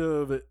kind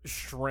of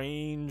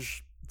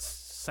strange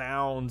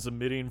sounds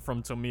emitting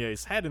from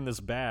Tomie's head in this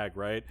bag,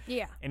 right?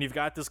 Yeah. And you've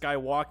got this guy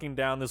walking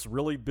down this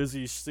really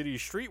busy city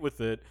street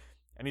with it,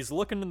 and he's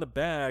looking in the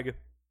bag.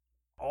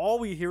 All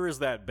we hear is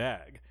that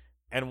bag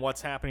and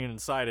what's happening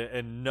inside it,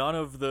 and none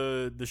of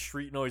the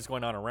street noise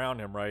going on around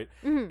him, right?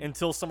 Mm-hmm.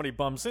 Until somebody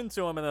bumps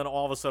into him, and then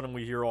all of a sudden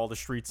we hear all the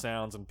street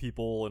sounds and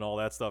people and all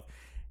that stuff.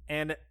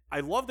 And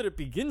I love that it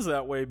begins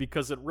that way,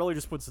 because it really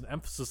just puts an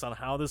emphasis on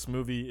how this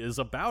movie is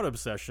about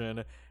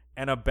obsession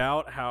and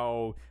about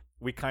how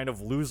we kind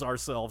of lose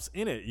ourselves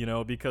in it,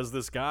 because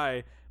this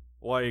guy,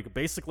 like,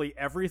 basically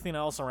everything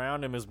else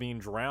around him is being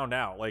drowned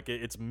out. Like,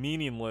 it's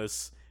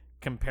meaningless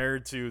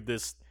compared to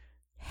this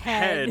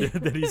head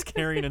that he's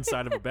carrying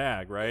inside of a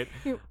bag, right?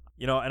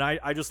 And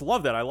I just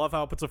love that. I love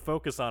how it puts a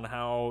focus on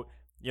how,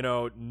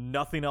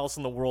 nothing else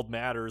in the world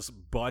matters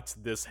but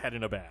this head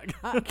in a bag.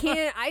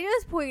 Can I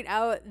just point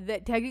out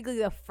that technically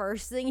the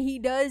first thing he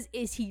does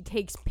is he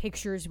takes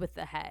pictures with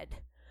the head.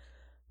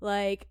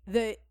 Like,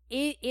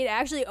 it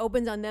actually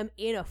opens on them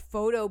in a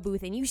photo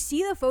booth, and you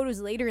see the photos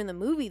later in the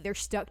movie. They're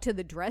stuck to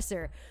the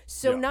dresser.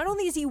 So not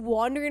only is he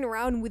wandering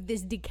around with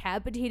this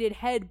decapitated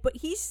head, but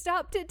he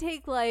stopped to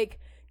take, like,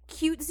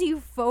 cutesy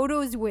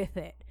photos with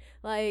it.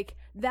 Like,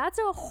 that's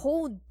a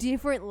whole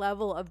different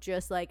level of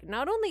just, like,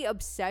 not only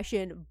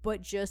obsession,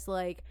 but just,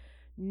 like,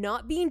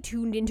 not being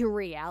tuned into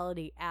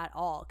reality at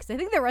all. Because I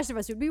think the rest of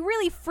us would be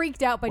really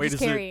freaked out by just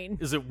carrying.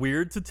 Is it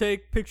weird to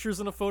take pictures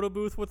in a photo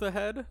booth with a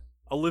head?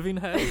 A living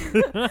head?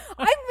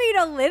 I mean,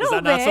 a little bit. Is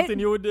that not something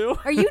you would do?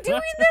 Are you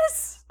doing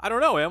this? I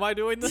don't know. Am I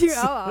doing this? We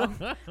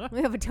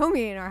have a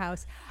Tomie in our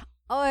house.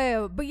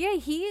 But yeah,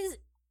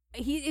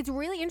 it's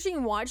really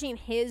interesting watching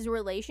his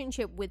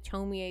relationship with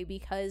Tomie,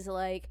 because,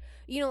 like,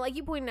 like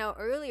you pointed out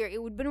earlier,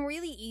 it would have been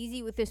really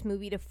easy with this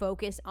movie to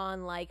focus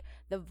on, like,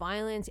 the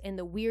violence and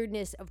the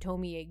weirdness of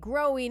Tomie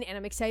growing, and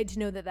I'm excited to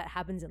know that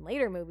happens in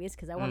later movies,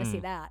 because I want to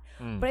see that.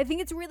 But I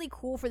think it's really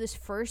cool for this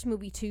first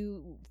movie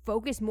to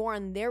focus more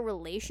on their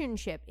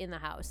relationship in the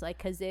house, like,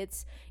 because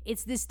it's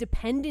this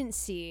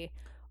dependency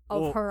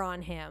of her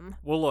on him.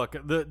 Well, look,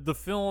 the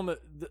film...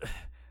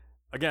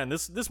 Again,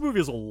 this movie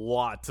has a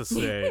lot to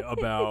say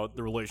about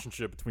the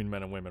relationship between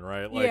men and women,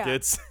 right? Like,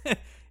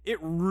 it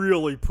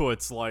really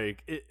puts,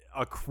 like,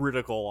 a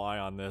critical eye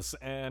on this.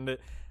 And,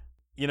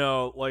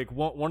 like,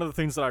 one of the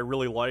things that I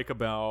really like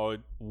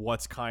about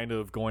what's kind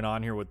of going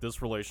on here with this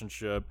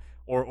relationship,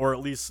 or at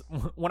least,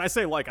 when I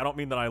say like, I don't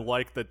mean that I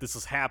like that this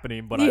is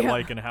happening, but I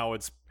like in how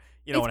it's,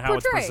 and how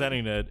it's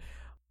presenting it,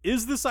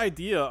 is this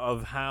idea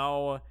of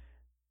how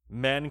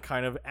men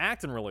kind of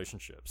act in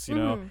relationships, you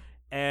know?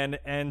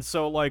 And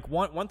so, like,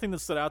 one thing that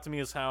stood out to me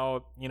is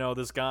how,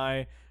 this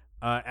guy,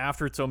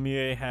 after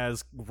Tomie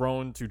has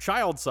grown to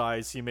child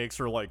size, he makes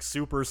her like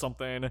soup or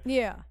something.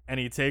 Yeah. And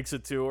he takes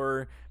it to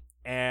her,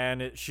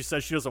 and she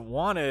says she doesn't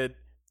want it,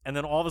 and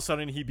then all of a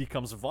sudden he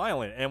becomes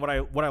violent. And what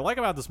I like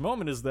about this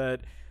moment is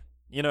that,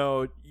 you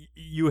know,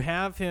 you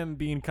have him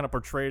being kind of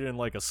portrayed in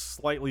like a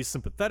slightly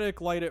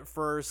sympathetic light at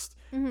first,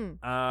 and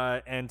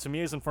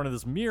Tomie is in front of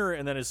this mirror,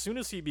 and then as soon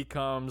as he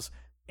becomes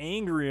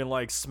angry and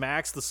like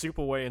smacks the soup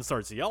away and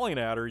starts yelling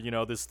at her, you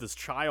know, this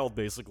child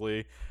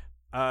basically,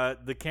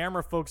 the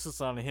camera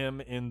focuses on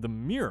him in the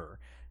mirror.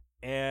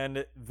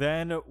 And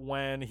then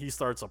when he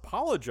starts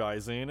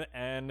apologizing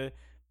and,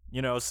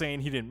 you know,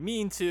 saying he didn't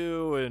mean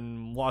to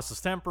and lost his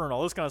temper and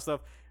all this kind of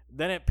stuff,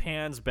 then it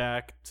pans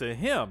back to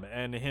him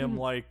and him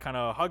like kind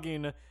of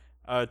hugging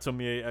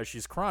Tomie as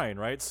she's crying,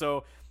 right?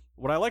 So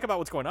what I like about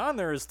what's going on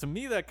there is, to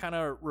me, that kind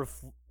of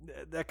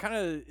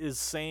is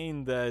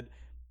saying that,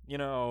 you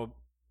know,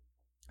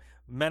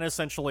 men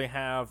essentially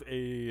have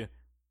a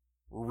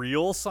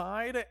real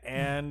side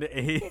and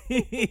a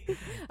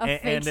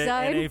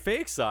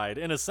fake side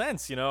in a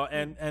sense, you know,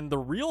 and the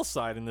real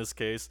side in this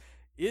case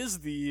is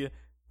the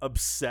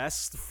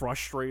obsessed,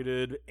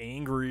 frustrated,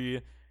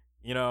 angry,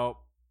 you know,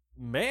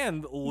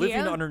 man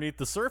living underneath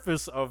the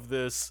surface of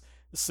this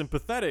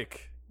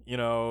sympathetic, you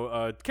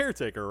know,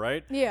 caretaker,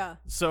 right? Yeah.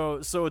 So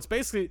it's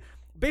basically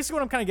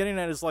what I'm kind of getting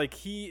at is like,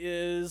 he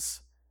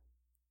is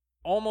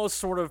almost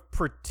sort of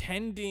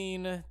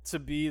pretending to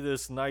be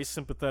this nice,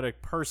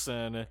 sympathetic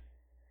person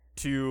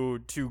to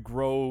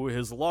grow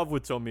his love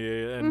with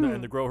Tomie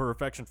and to grow her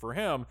affection for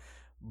him.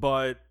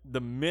 But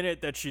the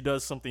minute that she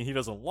does something he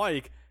doesn't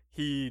like,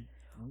 he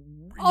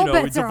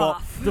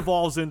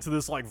devolves into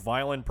this like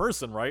violent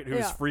person, right?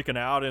 Who's freaking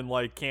out and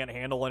like can't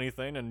handle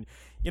anything. And,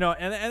 you know,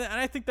 and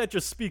I think that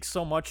just speaks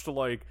so much to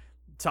like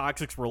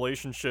toxic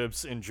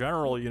relationships in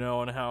general, you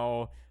know, and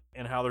how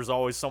there's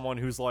always someone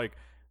who's like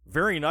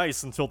very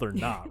nice until they're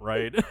not,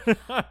 right?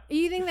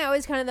 You think that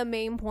was kind of the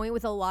main point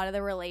with a lot of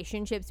the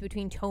relationships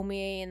between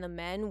Tomie and the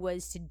men,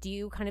 was to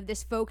do kind of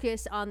this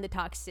focus on the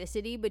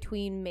toxicity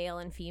between male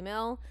and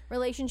female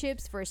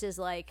relationships versus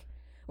like,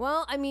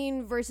 well, I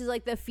mean, versus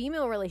like the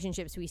female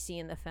relationships we see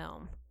in the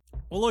film.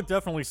 Well, look,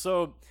 definitely.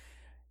 So,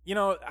 you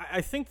know, I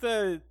think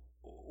that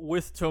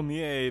with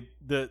Tomie,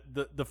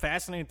 the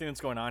fascinating thing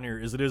that's going on here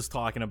is it is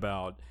talking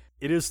about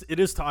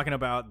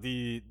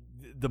the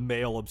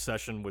male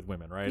obsession with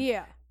women, right?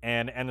 Yeah.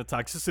 And the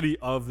toxicity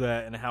of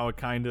that, and how it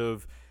kind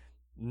of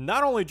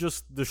not only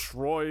just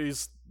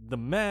destroys the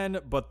men,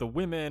 but the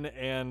women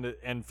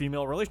and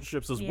female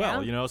relationships as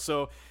well, you know?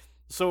 So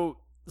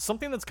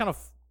something that's kind of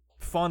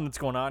fun that's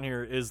going on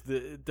here is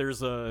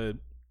there's a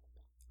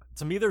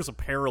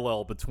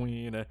parallel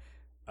between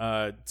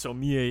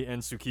Tomie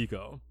and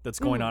Tsukiko that's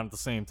going on at the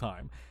same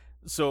time.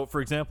 So,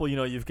 for example, you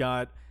know, you've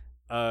got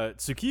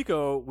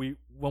Tsukiko,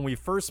 when we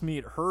first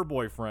meet her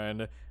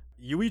boyfriend,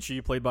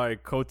 Yuichi, played by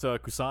Kota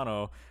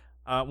Kusano,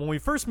 when we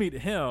first meet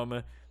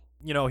him,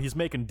 you know, he's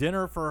making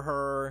dinner for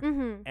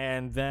her,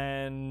 and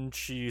then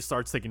she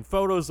starts taking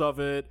photos of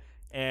it,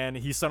 and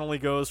he suddenly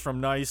goes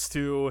from nice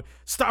to,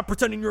 stop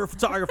pretending you're a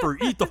photographer,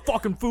 eat the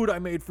fucking food I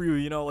made for you,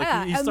 you know,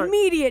 like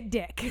immediate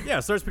dick.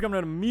 Yeah, starts becoming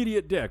an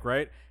immediate dick,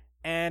 right?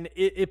 And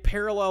it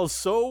parallels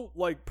so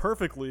like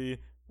perfectly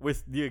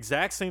with the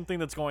exact same thing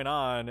that's going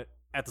on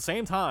at the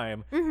same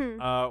time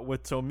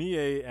with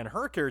Tomie and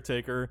her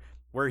caretaker,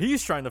 where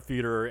he's trying to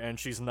feed her and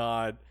she's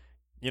not,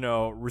 you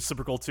know,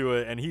 reciprocal to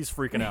it, and he's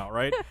freaking out,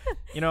 right?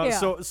 You know,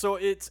 so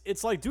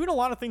it's like doing a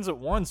lot of things at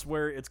once,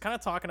 where it's kind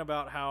of talking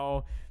about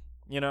how,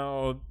 you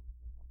know,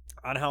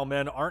 on how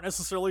men aren't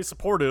necessarily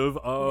supportive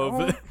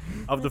of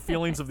of the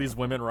feelings of these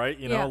women, right?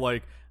 You know,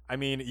 like, I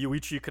mean,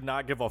 Yuichi could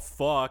not give a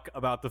fuck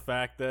about the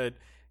fact that,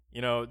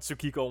 you know,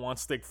 Tsukiko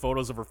wants to take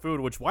photos of her food,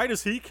 which, why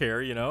does he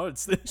care, you know?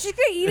 She's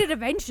gonna eat it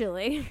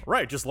eventually.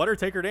 Right, just let her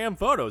take her damn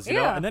photos, you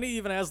know? And then he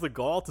even has the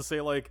gall to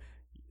say, like,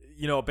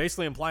 you know,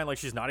 basically implying like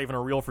she's not even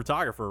a real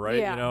photographer, right?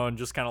 You know, and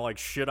just kind of like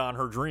shit on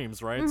her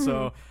dreams, right?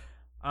 So,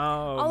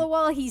 all the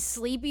while he's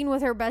sleeping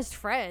with her best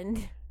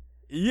friend.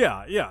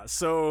 Yeah.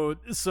 So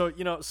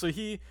you know,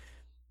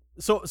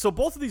 so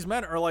both of these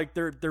men are like,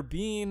 they're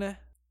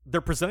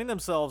presenting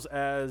themselves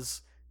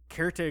as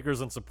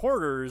caretakers and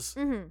supporters,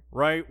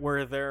 right?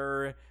 Where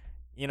they're,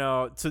 you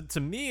know, to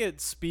me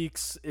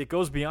it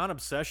goes beyond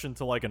obsession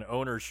to like an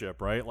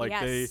ownership, right? Like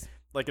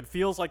it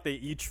feels like they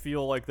each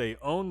feel like they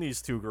own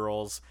these two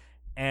girls,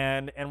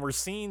 and we're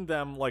seeing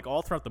them like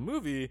all throughout the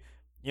movie,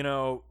 you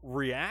know,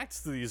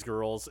 react to these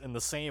girls in the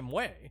same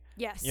way.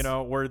 Yes. You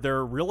know, where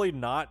they're really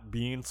not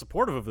being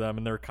supportive of them,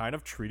 and they're kind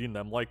of treating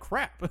them like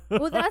crap.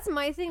 Well, that's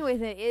my thing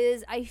with it,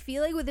 is I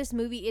feel like with this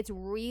movie, it's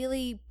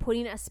really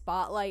putting a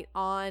spotlight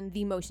on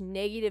the most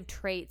negative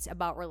traits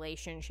about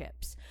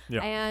relationships.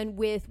 Yeah. And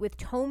with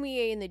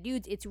Tomie and the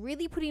dudes, it's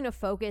really putting a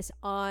focus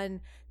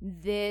on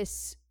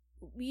this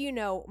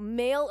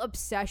male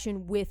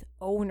obsession with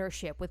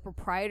ownership, with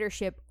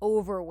proprietorship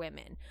over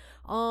women.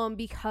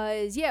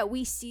 Because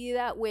we see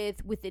that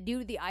with the dude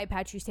with the eye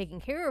patch who's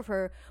taking care of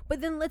her.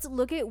 But then let's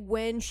look at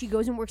when she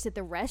goes and works at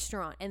the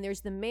restaurant, and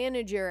there's the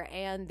manager,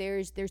 and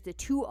there's the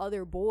two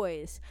other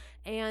boys,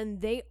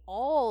 and they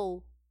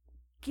all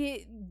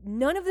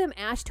none of them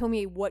ask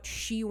Tomie what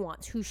she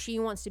wants, who she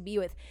wants to be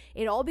with.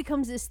 It all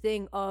becomes this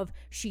thing of,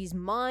 she's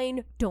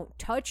mine, don't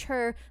touch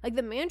her. Like,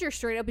 the manager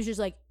straight up is just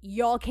like,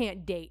 y'all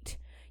can't date.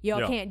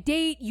 Y'all can't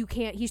date. You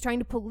can't. He's trying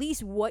to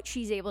police what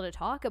she's able to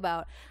talk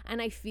about.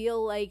 And I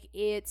feel like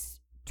it's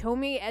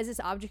Tomie as this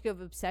object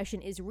of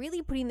obsession is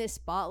really putting this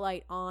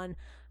spotlight on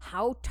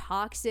how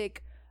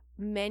toxic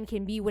men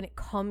can be when it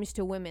comes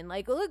to women.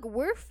 Like, look,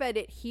 we're fed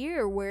it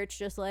here where it's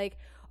just like,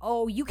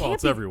 oh, you can't. Well,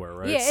 it's everywhere,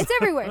 right? Yeah, it's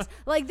everywhere.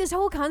 Like, this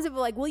whole concept of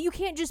like, well, you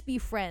can't just be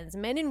friends.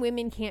 Men and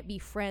women can't be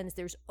friends.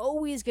 There's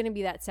always going to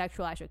be that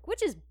sexual aspect,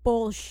 which is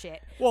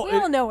bullshit. Well, we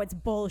all know it's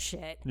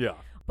bullshit. Yeah.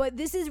 But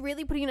this is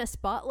really putting a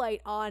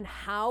spotlight on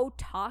how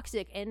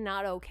toxic and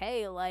not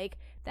okay, like,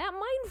 that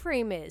mind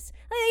frame is.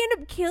 Like, they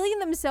end up killing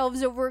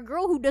themselves over a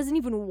girl who doesn't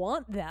even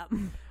want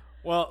them.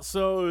 Well,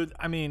 so,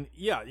 I mean,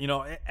 yeah,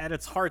 at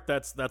its heart,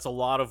 that's a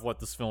lot of what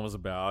this film is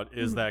about,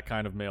 is that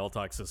kind of male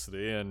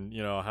toxicity,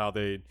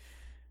 and,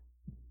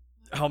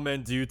 how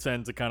men do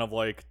tend to kind of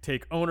like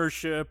take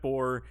ownership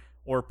or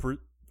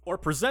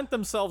present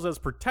themselves as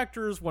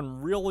protectors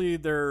when really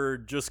they're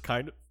just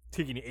kind of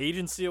taking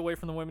agency away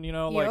from the women,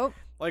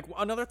 Like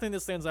another thing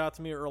that stands out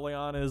to me early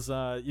on is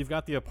you've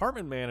got the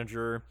apartment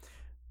manager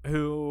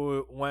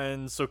who,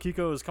 when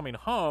Sukiko is coming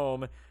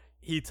home,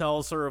 he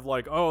tells her of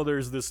like, oh,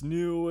 there's this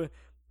new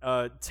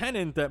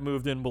tenant that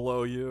moved in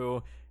below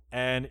you,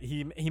 and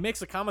he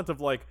makes a comment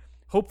of like,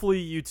 hopefully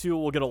you two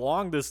will get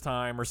along this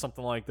time or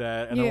something like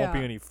that, and there won't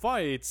be any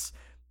fights.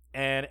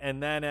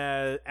 And then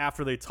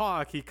after they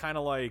talk, he kind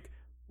of like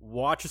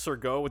watches her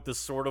go with this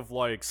sort of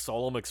like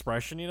solemn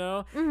expression,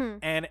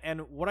 Mm-hmm.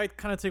 And what I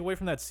kind of take away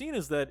from that scene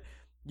is that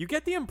you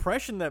get the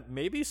impression that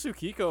maybe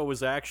Sukiko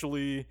was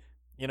actually,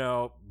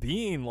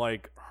 being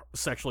like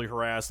sexually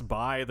harassed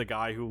by the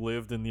guy who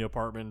lived in the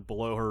apartment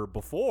below her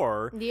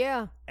before.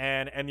 Yeah.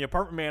 And the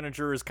apartment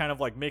manager is kind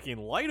of like making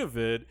light of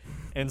it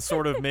and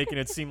sort of making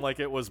it seem like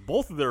it was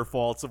both of their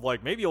faults of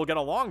like, maybe you'll get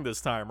along this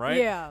time, right?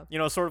 Yeah.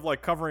 Sort of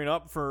like covering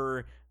up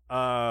for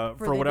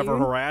whatever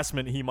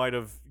harassment he might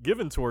have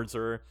given towards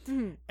her.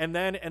 Mm-hmm. And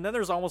then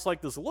there's almost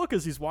like this look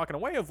as he's walking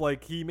away of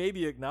like, he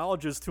maybe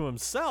acknowledges to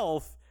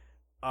himself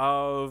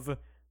of,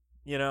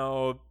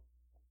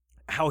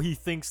 how he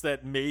thinks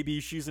that maybe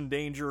she's in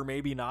danger,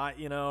 maybe not,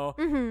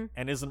 mm-hmm.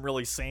 and isn't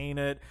really saying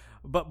it.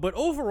 But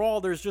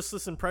overall, there's just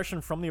this impression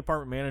from the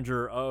apartment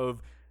manager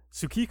of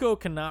Sukiko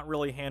cannot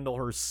really handle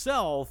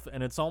herself,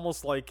 and it's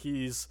almost like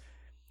he's...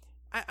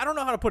 I don't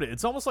know how to put it.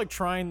 It's almost like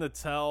trying to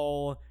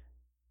tell,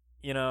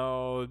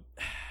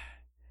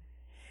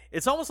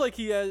 It's almost like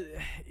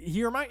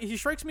he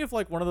strikes me of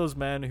like one of those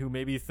men who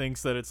maybe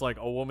thinks that it's like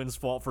a woman's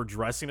fault for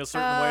dressing a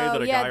certain way that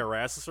a guy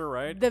harasses her,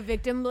 right? The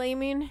victim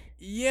blaming.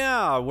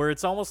 Yeah, where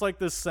it's almost like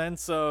this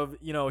sense of,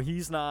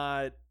 he's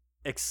not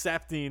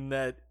accepting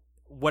that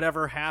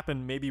whatever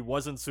happened maybe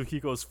wasn't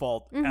Sukiko's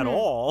fault at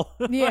all.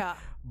 Yeah.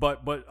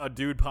 but a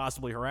dude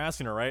possibly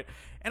harassing her, right?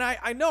 And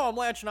I know I'm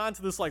latching on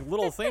to this like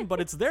little thing,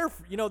 but it's there,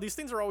 these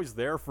things are always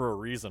there for a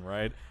reason,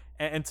 right?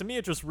 And to me,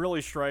 it just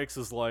really strikes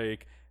as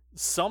like,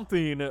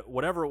 something,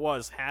 whatever it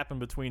was, happened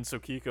between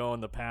Sukiko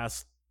and the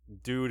past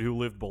dude who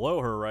lived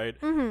below her,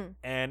 right? Mm-hmm.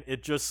 And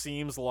it just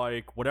seems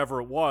like whatever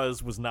it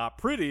was not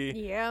pretty.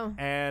 Yeah.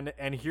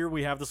 And here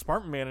we have this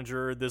apartment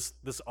manager, this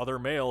other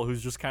male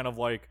who's just kind of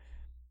like,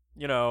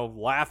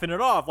 laughing it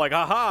off, like,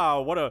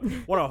 haha, what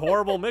a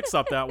horrible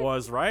mix-up that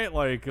was, right?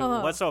 Like,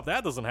 let's hope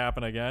that doesn't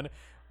happen again.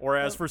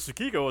 Whereas for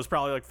Sukiko, it was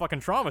probably like fucking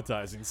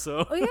traumatizing.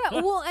 So. Oh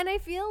yeah, well, and I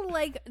feel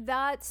like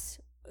that's.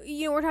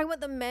 We're talking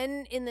about the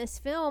men in this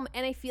film,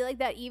 and I feel like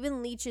that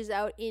even leaches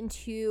out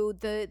into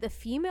the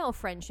female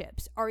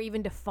friendships are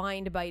even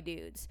defined by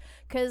dudes.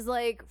 Because,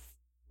 like,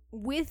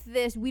 with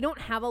this, we don't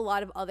have a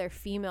lot of other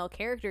female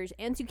characters,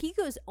 and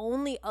Sukiko's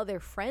only other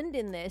friend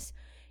in this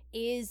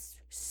is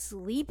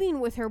sleeping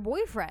with her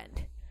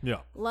boyfriend.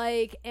 Yeah.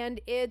 Like,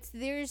 and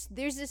there's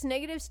this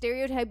negative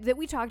stereotype that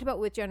we talked about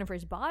with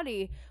Jennifer's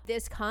Body,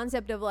 this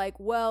concept of like,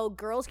 well,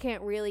 girls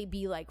can't really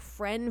be like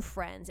friends.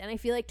 And I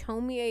feel like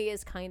Tomie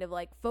is kind of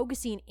like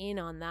focusing in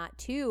on that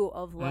too,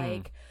 of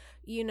like,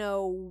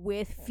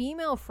 with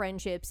female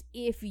friendships,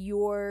 if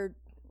you're,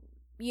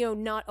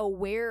 not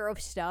aware of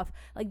stuff,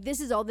 like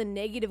this is all the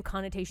negative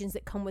connotations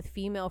that come with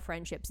female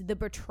friendships, the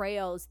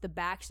betrayals, the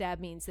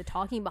backstabbings, the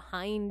talking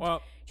behind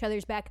each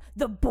other's back,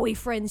 the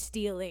boyfriend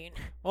stealing.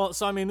 Well,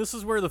 so I mean, this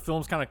is where the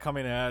film's kind of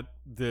coming at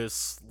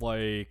this,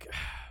 like,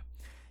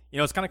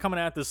 it's kind of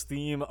coming at this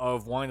theme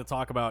of wanting to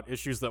talk about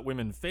issues that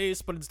women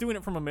face, but it's doing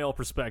it from a male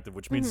perspective,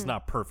 which means it's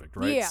not perfect,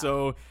 right? Yeah.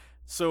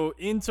 So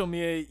in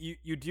Tomie,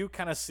 you do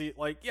kind of see,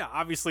 like, yeah,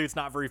 obviously it's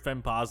not very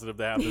femme positive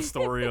to have this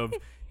story of,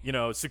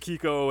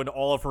 Tsukiko and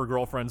all of her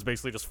girlfriends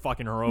basically just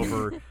fucking her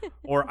over.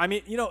 Or, I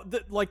mean,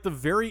 the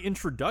very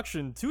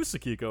introduction to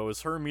Tsukiko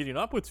is her meeting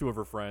up with two of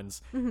her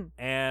friends,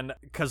 and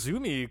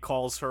Kazumi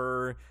calls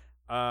her,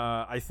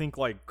 I think,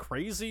 like,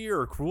 crazy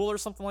or cruel or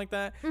something like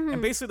that.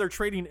 And basically they're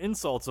trading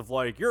insults of,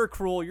 like, you're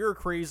cruel, you're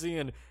crazy,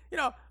 and,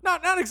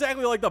 not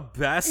exactly, like, the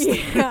best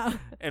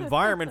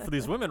environment for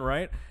these women,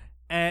 right?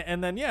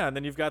 And then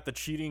you've got the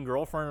cheating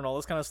girlfriend and all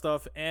this kind of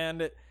stuff,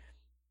 and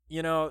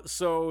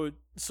so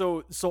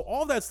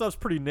all that stuff's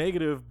pretty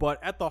negative,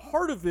 but at the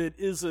heart of it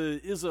is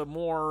a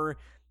more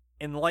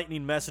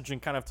enlightening message, and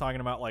kind of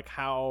talking about, like,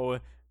 how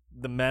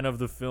the men of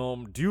the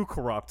film do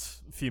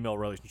corrupt female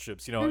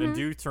relationships, and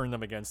do turn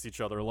them against each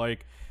other.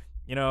 Like,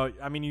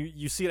 I mean,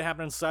 you see it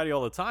happen in society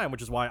all the time,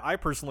 which is why I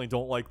personally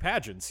don't like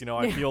pageants.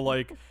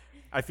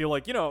 I feel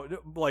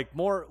like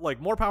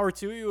more power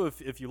to you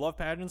if you love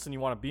pageants and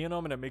you want to be in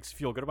them and it makes you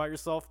feel good about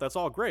yourself. That's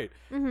all great.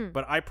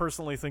 But I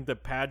personally think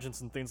that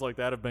pageants and things like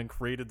that have been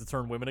created to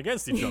turn women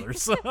against each other.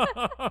 So,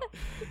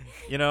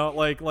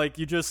 like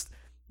you just.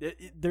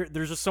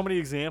 There's just so many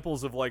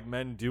examples of, like,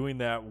 men doing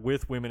that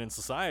with women in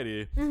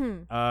society,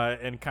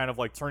 and kind of,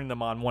 like, turning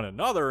them on one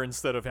another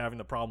instead of having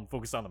the problem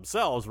focused on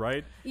themselves,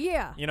 right?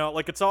 Yeah.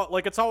 It's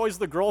always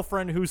the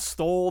girlfriend who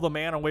stole the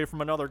man away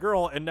from another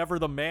girl, and never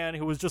the man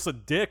who was just a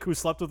dick who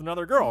slept with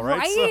another girl,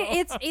 right?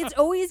 So, it's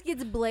always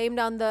gets blamed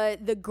on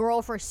the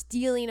girl for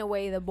stealing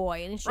away the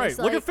boy, and it's just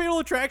right. Look at Fatal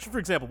Attraction, for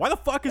example. Why the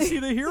fuck is he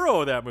the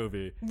hero of that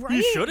movie? Right?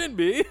 He shouldn't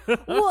be.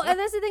 Well, and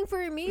that's the thing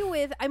for me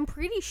with, I'm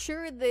pretty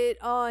sure that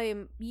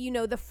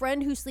the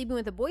friend who's sleeping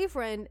with the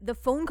boyfriend, the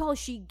phone call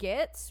she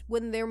gets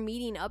when they're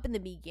meeting up in the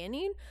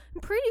beginning,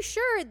 I'm pretty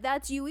sure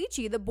that's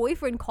Yuichi, the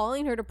boyfriend,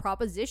 calling her to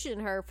proposition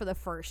her for the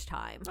first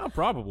time. Oh,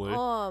 probably.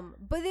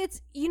 But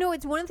it's,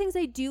 it's one of the things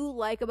I do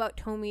like about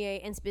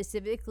Tomie, and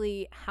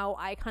specifically how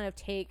I kind of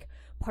take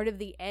part of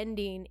the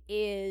ending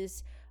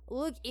is,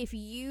 look, if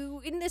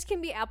you, and this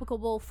can be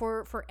applicable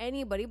for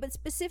anybody, but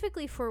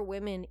specifically for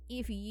women,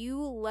 if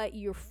you let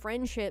your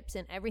friendships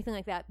and everything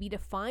like that be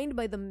defined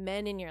by the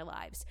men in your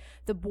lives,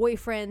 the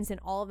boyfriends and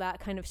all that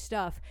kind of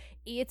stuff,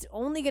 it's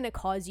only going to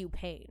cause you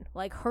pain.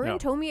 Like, her and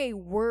Tomie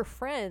were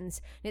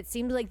friends, and it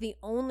seems like the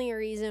only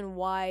reason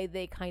why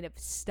they kind of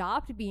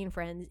stopped being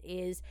friends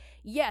is,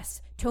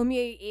 yes,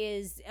 Tomie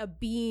is a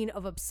being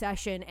of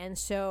obsession, and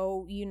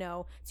so,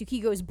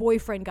 Tsukiko's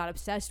boyfriend got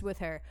obsessed with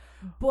her,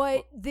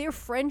 but their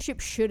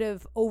friendship should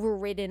have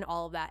overridden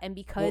all of that, and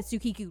because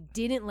Tsukiko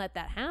didn't let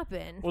that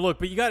happen. Well, look,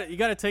 but you got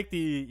to take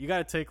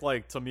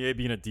like Tomie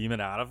being a demon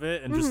out of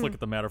it, and just look at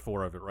the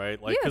metaphor of it, right?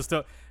 Like,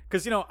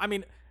 because I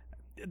mean,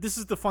 this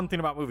is the fun thing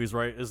about movies,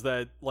 right? Is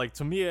that, like,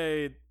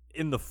 Tomie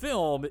in the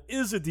film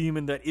is a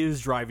demon that is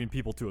driving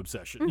people to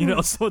obsession,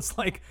 So it's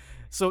like,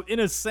 so in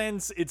a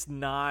sense, it's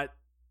not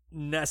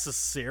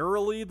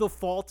necessarily the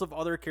fault of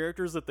other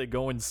characters that they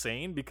go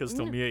insane, because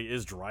Tomie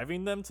is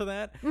driving them to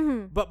that.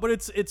 But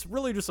it's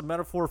really just a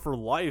metaphor for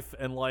life,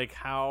 and, like,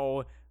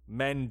 how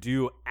men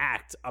do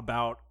act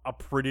about a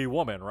pretty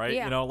woman, right?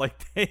 Yeah.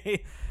 Like,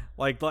 they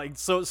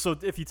so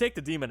if you take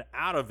the demon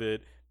out of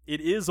it, it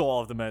is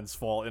all of the men's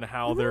fault in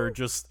how they're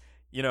just,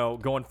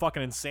 going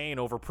fucking insane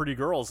over pretty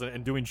girls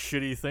and doing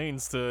shitty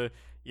things to,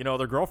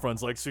 their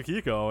girlfriends, like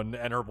Tsukiko,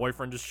 and her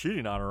boyfriend just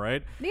cheating on her,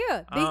 right?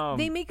 Yeah,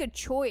 they make a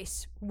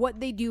choice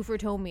what they do for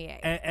Tomie.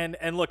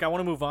 And look, I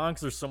want to move on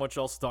because there's so much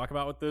else to talk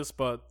about with this,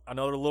 but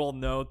another little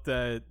note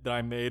that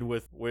I made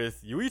with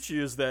Yuichi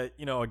is that,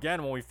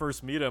 again, when we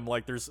first meet him,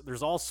 like,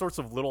 there's all sorts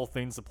of little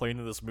things that play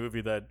into this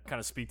movie that kind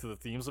of speak to the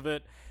themes of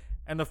it.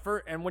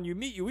 And when you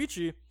meet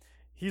Yuichi,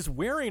 he's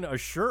wearing a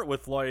shirt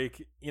with,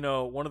 like,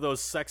 one of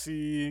those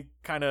sexy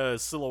kind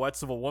of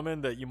silhouettes of a woman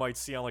that you might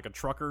see on, like, a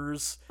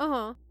trucker's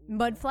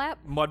mud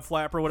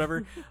flap or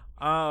whatever.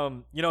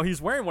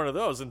 He's wearing one of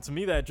those, and to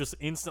me that just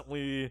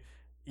instantly,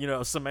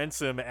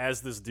 cements him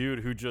as this dude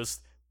who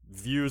just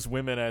views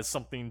women as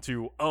something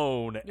to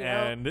own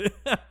and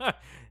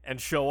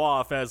and show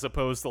off, as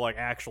opposed to, like,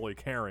 actually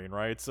caring,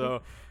 right?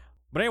 So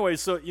but anyway,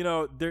 so,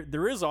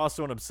 there is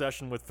also an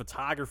obsession with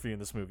photography in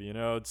this movie.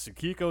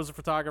 Tsukiko's a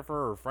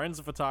photographer, her friend's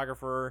a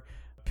photographer.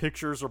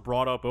 Pictures are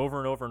brought up over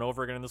and over and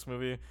over again in this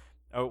movie.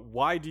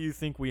 Why do you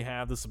think we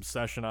have this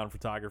obsession on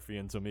photography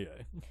in Tomie?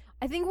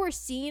 I think we're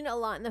seeing a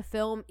lot in the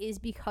film is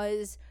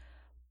because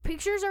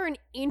pictures are an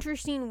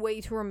interesting way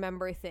to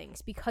remember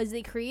things, because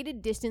they create a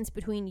distance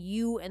between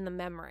you and the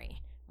memory,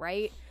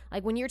 right?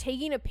 Like, when you're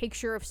taking a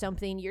picture of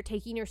something, you're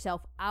taking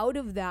yourself out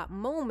of that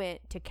moment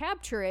to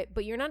capture it,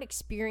 but you're not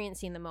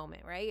experiencing the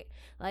moment, right?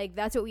 Like,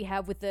 that's what we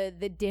have with the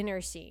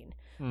dinner scene.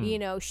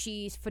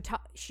 She's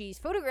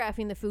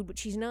photographing the food, but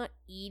she's not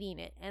eating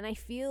it. And I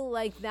feel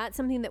like that's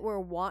something that we're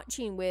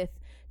watching with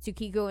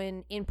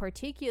Tsukiko in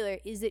particular,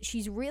 is that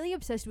she's really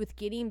obsessed with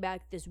getting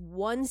back this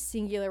one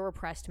singular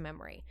repressed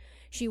memory.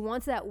 She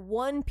wants that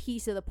one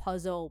piece of the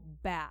puzzle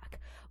back,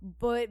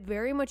 but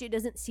very much it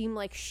doesn't seem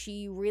like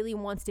she really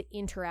wants to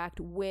interact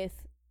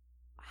with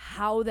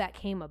how that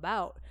came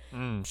about.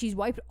 She's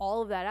wiped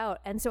all of that out.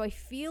 And so I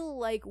feel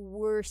like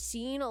we're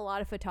seeing a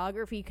lot of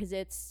photography because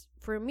it's,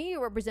 for me, a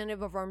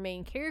representative of our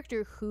main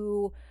character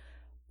who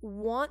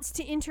wants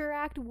to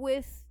interact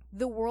with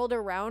the world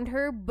around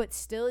her, but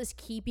still is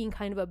keeping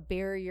kind of a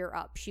barrier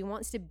up. She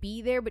wants to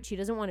be there, but she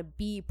doesn't want to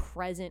be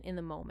present in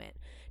the moment.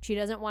 She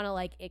doesn't want to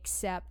like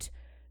accept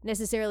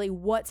necessarily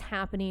what's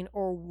happening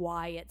or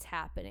why it's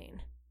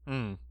happening.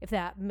 If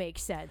that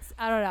makes sense.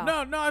 I don't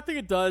know. No, I think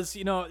it does.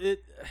 You know,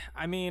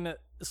 I mean,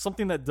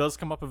 something that does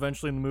come up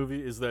eventually in the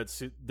movie is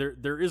that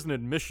there is an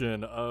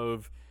admission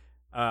of,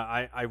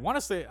 I want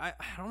to say, I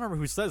don't remember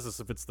who says this,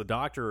 if it's the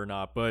doctor or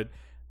not, but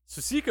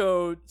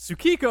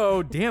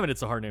Tsukiko, damn it,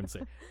 it's a hard name to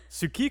say.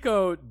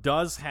 Tsukiko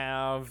does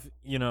have,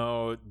 you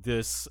know,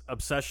 this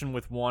obsession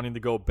with wanting to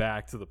go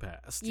back to the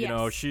past. You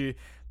know, she,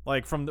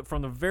 like, from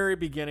the very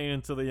beginning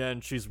until the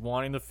end, she's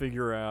wanting to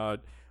figure out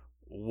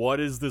what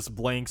is this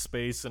blank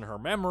space in her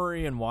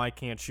memory and why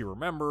can't she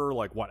remember,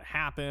 like, what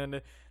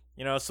happened.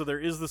 You know, so there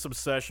is this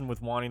obsession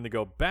with wanting to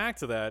go back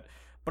to that.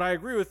 But I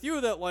agree with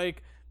you that,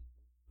 like,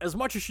 as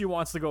much as she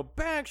wants to go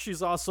back,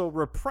 she's also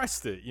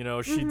repressed it. You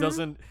know, she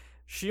doesn't...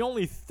 She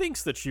only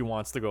thinks that she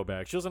wants to go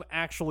back. She doesn't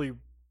actually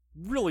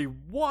really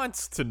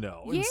wants to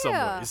know in some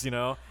ways, you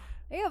know?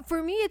 Yeah,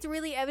 for me, it's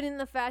really evident in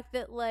the fact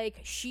that, like,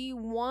 she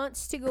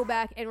wants to go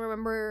back and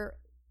remember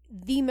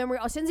the memory,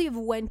 ostensibly of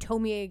when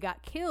Tomie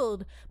got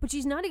killed, but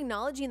she's not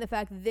acknowledging the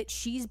fact that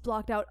she's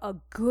blocked out a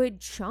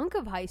good chunk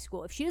of high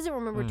school. If she doesn't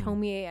remember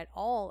Tomie at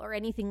all or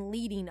anything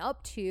leading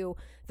up to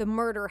the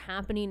murder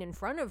happening in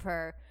front of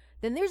her,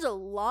 then there's a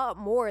lot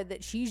more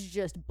that she's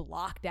just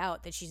blocked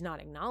out that she's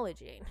not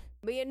acknowledging.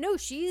 But yeah, no,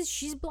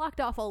 she's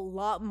blocked off a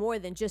lot more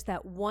than just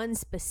that one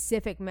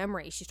specific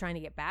memory she's trying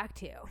to get back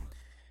to.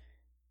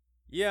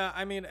 Yeah,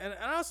 I mean, and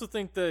I also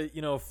think that,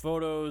 you know,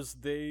 photos,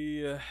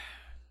 they,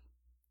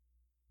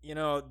 you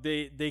know,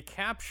 they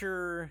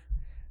capture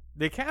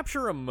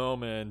a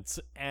moment,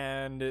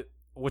 and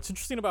what's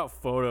interesting about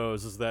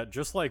photos is that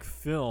just like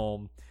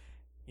film,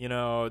 you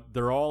know,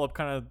 they're all up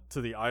kind of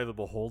to the eye of the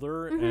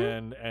beholder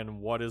and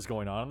what is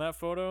going on in that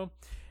photo.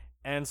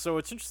 And so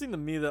it's interesting to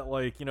me that,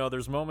 like, you know,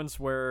 there's moments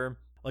where,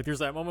 like, there's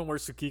that moment where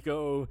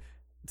Tsukiko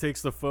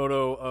takes the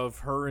photo of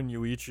her and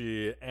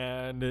Yuichi,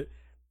 and,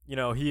 you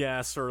know, he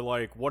asks her,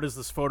 like, what does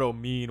this photo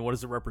mean? What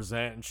does it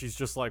represent? And she's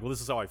just like, well, this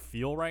is how I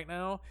feel right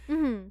now.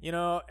 You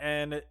know,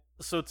 and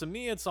so to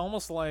me, it's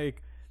almost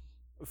like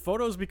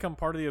photos become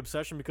part of the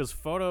obsession because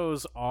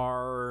photos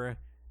are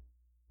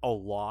a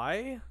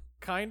lie,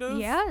 kind of.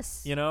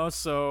 Yes. You know,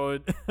 so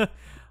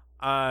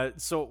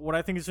so what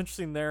I think is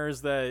interesting there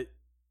is that,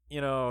 you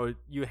know,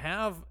 you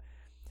have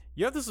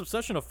this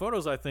obsession of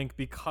photos, I think,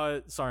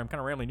 because... Sorry, I'm kind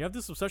of rambling. You have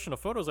this obsession of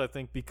photos, I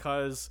think,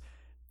 because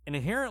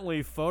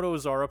inherently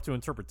photos are up to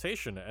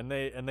interpretation, and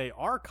they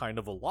are kind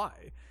of a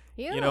lie.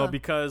 Yeah. You know,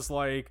 because,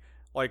 like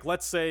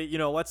let's say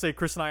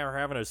Chris and I are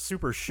having a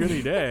super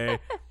shitty day,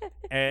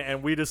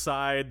 and we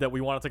decide that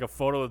we want to take a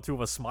photo of the two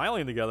of us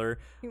smiling together.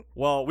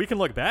 Well, we can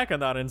look back on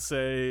that and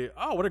say,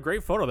 oh, what a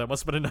great photo. That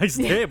must have been a nice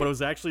day, but it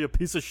was actually a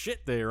piece of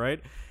shit day, right?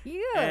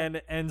 Yeah.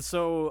 And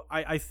so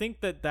I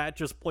think that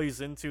just plays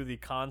into the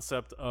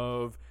concept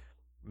of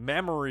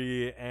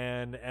memory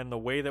and the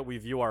way that we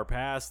view our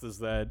past is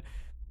that,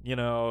 you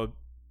know,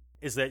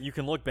 is that you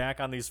can look back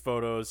on these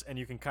photos and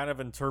you can kind of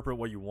interpret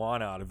what you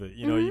want out of it.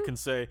 You know, you can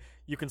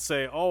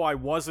say, oh, I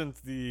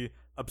wasn't the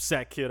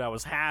upset kid. I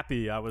was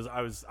happy. I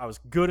was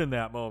good in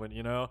that moment,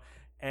 you know?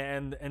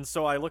 And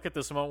so I look at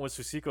this moment with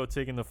Tsukiko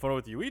taking the photo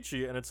with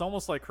Yuichi, and it's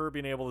almost like her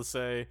being able to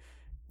say,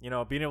 you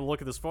know, being able to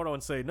look at this photo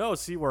and say, no,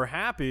 see, we're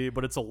happy,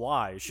 but it's a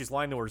lie. She's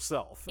lying to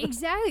herself.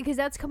 Exactly, because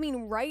that's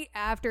coming right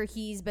after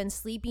he's been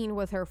sleeping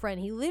with her friend.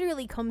 He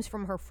literally comes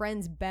from her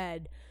friend's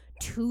bed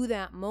to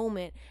that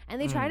moment,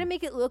 and they try to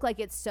make it look like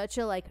it's such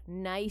a, like,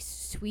 nice,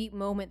 sweet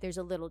moment. There's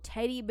a little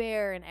teddy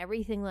bear and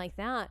everything like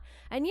that.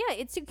 And yeah,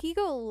 it's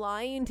Tsukiko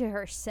lying to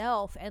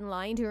herself and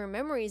lying to her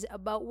memories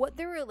about what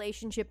their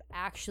relationship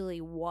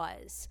actually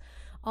was.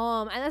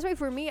 And that's why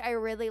for me, I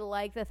really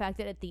like the fact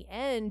that at the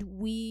end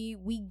we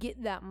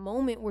get that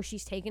moment where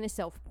she's taking a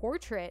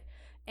self-portrait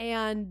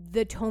and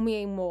the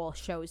Tomie mole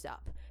shows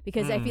up.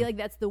 Because I feel like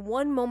that's the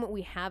one moment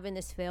we have in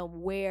this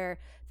film where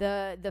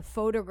the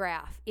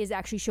photograph is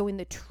actually showing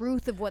the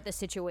truth of what the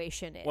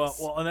situation is.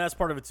 Well, and that's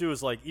part of it too,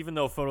 is like, even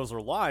though photos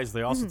are lies,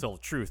 they also tell the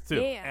truth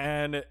too. Yeah.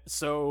 And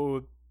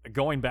so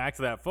going back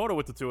to that photo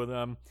with the two of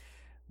them,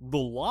 the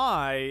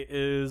lie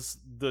is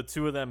the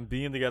two of them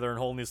being together and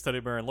holding this teddy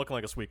bear and looking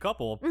like a sweet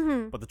couple.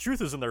 But the truth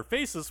is in their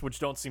faces, which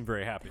don't seem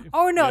very happy.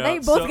 Oh no, you know? they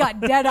both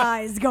got dead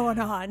eyes going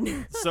on.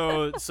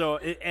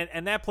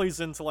 And that plays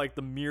into like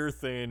the mirror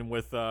thing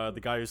with the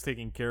guy who's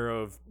taking care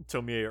of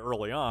Tomie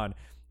early on.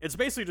 It's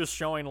basically just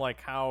showing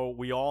like how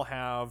we all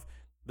have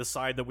the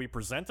side that we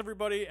present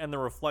everybody and the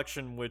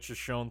reflection which is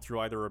shown through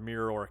either a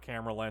mirror or a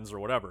camera lens or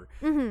whatever.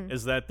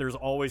 Is that there's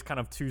always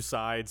kind of two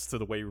sides to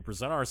the way we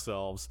present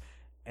ourselves.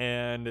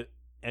 And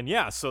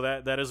yeah, so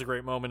that is a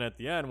great moment at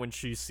the end when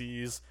she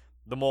sees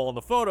the mole in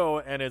the photo,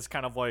 and it's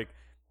kind of like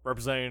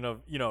representing of,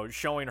 you know,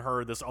 showing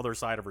her this other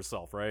side of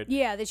herself, right?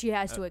 Yeah, that she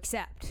has to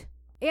accept.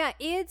 Yeah,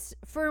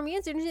 for me,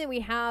 it's interesting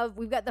that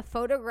we've got the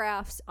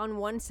photographs on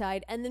one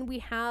side, and then we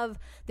have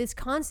this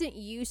constant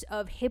use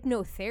of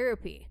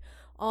hypnotherapy.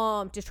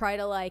 to try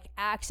to like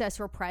access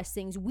repressed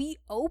things. We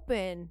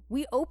open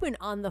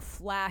on the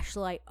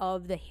flashlight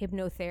of the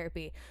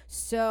hypnotherapy.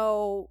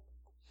 So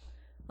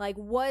like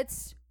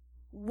what's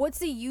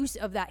the use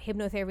of that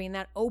hypnotherapy and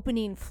that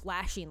opening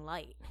flashing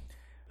light?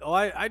 Well,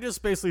 I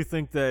just basically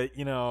think that,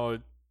 you know,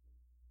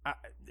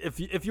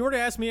 if you were to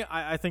ask me,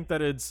 I think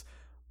that it's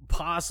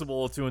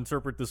possible to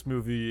interpret this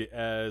movie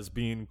as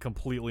being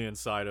completely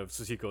inside of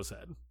Tsuhiko's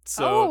head.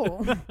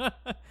 So,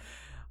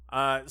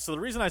 so the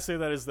reason I say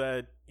that is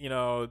that, you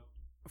know,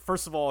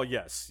 first of all,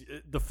 yes,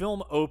 the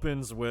film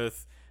opens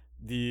with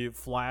the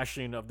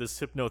flashing of this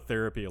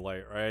hypnotherapy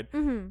light, right?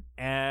 Mm-hmm.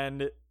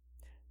 And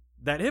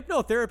that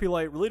hypnotherapy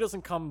light really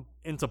doesn't come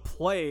into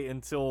play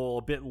until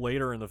a bit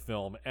later in the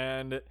film.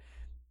 And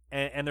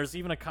there's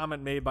even a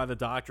comment made by the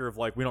doctor of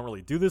like, we don't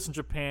really do this in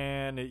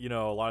Japan. You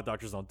know, a lot of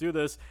doctors don't do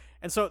this.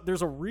 And so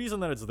there's a reason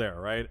that it's there,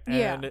 right?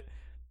 Yeah. And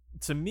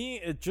to me,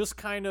 it just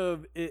kind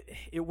of,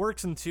 it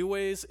works in two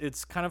ways.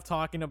 It's kind of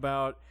talking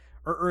about,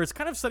 or it's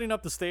kind of setting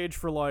up the stage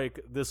for like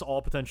this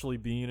all potentially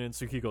being in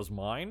Tsukiko's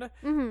mind,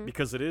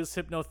 because it is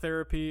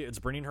hypnotherapy. It's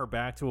bringing her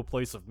back to a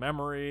place of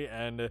memory.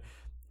 And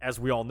as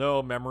we all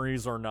know,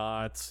 memories are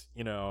not,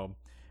 you know,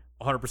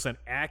 100%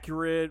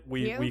 accurate.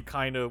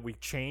 We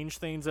change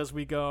things as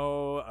we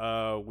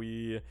go.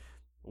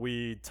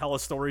 We tell a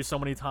story so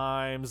many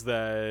times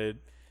that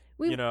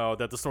you know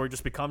that the story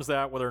just becomes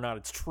that, whether or not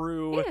it's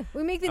true. Yeah,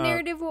 we make the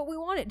narrative what we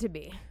want it to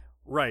be.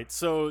 Right.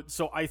 So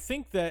I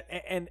think that,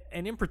 and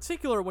in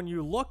particular, when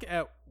you look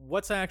at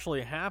what's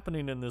actually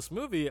happening in this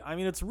movie, I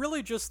mean, it's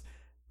really just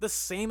the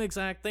same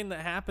exact thing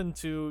that happened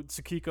to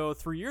Tsukiko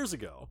 3 years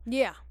ago.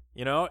 Yeah.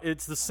 You know,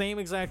 it's the same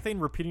exact thing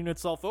repeating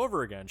itself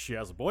over again. She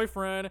has a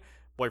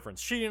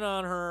boyfriend's cheating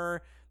on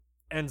her,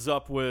 ends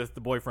up with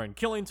the boyfriend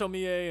killing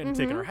Tomie and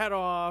taking her head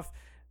off.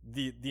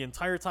 The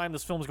entire time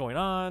this film's going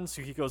on,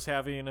 Tsukiko's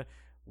having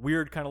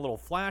weird kind of little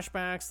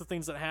flashbacks to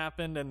things that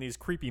happened and these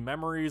creepy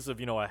memories of,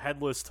 you know, a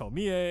headless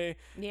Tomie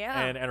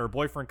and her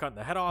boyfriend cutting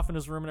the head off in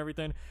his room and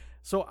everything.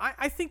 So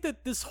I think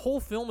that this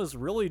whole film is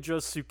really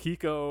just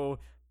Tsukiko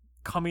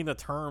coming to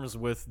terms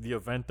with the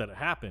event that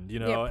happened, you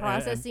know,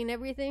 processing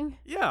everything.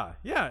 Yeah,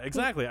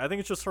 exactly. I think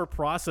it's just her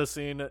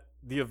processing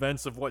the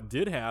events of what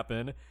did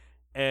happen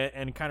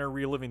and kind of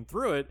reliving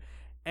through it.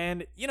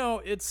 And, you know,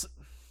 it's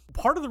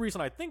part of the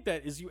reason I think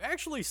that is you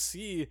actually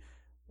see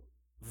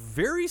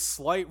very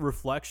slight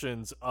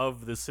reflections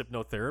of this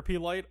hypnotherapy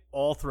light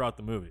all throughout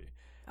the movie.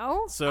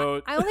 Oh,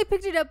 so I only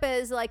picked it up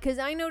as like, because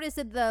I noticed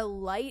that the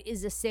light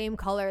is the same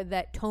color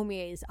that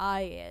Tomie's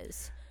eye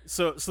is.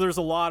 So there's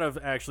a lot of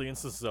actually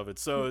instances of it.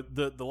 So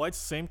the light's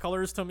the same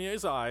color as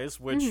Tomie's eyes,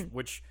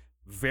 which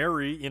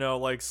vary, you know,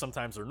 like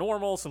sometimes they're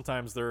normal,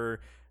 sometimes they're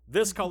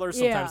this color,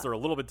 sometimes they're a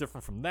little bit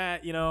different from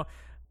that, you know.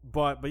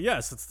 But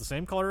yes, it's the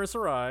same color as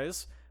her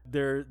eyes.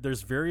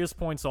 There's various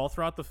points all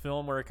throughout the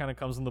film where it kind of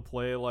comes into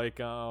play, like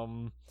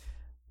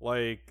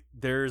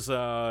there's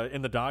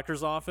in the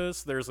doctor's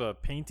office, there's a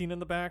painting in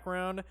the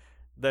background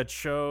that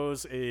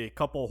shows a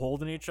couple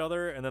holding each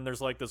other, and then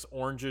there's like this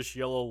orangish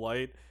yellow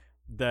light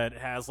that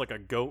has like a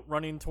goat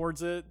running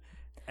towards it.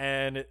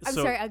 And I'm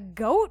sorry, a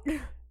goat?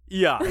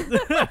 Yeah.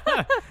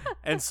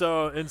 and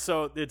so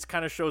it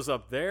kind of shows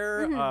up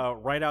there,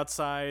 right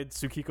outside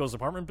Tsukiko's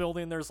apartment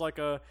building. There's like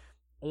a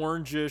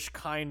orangish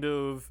kind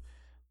of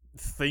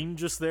thing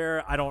just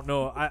there. I don't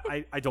know.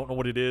 I don't know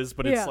what it is,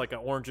 but it's like an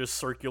orangish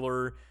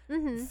circular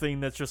thing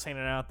that's just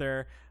hanging out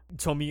there.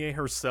 Tomie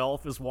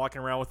herself is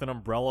walking around with an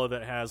umbrella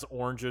that has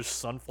orangish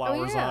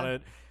sunflowers on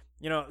it.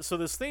 You know, so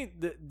this thing,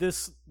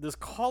 this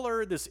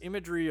color, this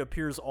imagery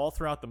appears all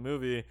throughout the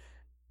movie,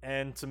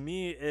 and to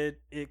me, it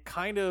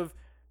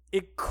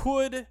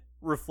could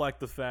reflect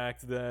the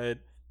fact that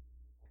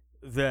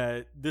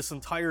this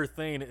entire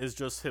thing is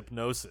just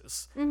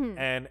hypnosis,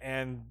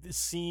 and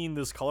seeing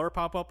this color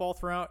pop up all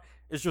throughout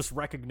is just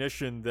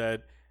recognition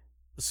that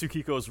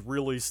Tsukiko's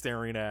really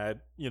staring at,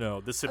 you know,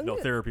 this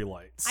hypnotherapy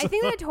lights. I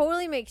think that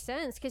totally makes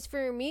sense, because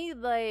for me,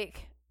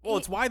 like... Well,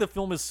 it's why the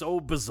film is so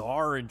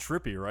bizarre and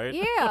trippy, right?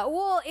 Yeah,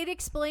 well, it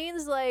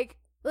explains, like,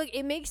 look,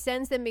 it makes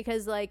sense then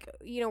because, like,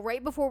 you know,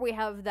 right before we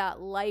have that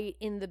light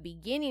in the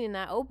beginning, in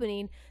that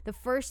opening, the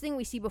first thing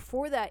we see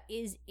before that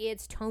is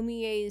it's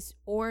Tomie's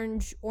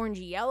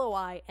orangey yellow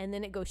eye, and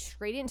then it goes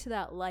straight into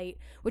that light,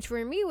 which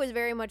for me was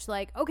very much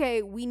like,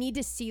 okay, we need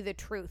to see the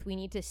truth. We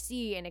need to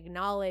see and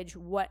acknowledge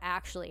what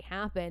actually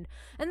happened.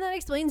 And that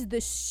explains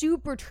the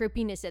super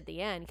trippiness at the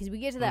end, because we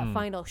get to that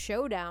final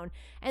showdown,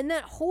 and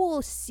that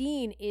whole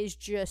scene is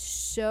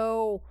just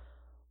so...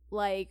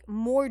 like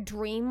more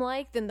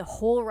dreamlike than the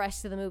whole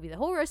rest of the movie. The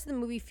whole rest of the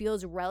movie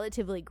feels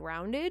relatively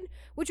grounded,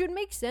 which would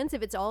make sense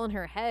if it's all in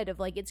her head of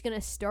like it's gonna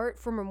start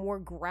from a more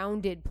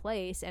grounded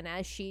place, and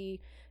as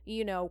she,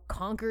 you know,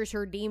 conquers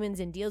her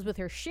demons and deals with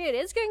her shit,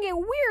 it's gonna get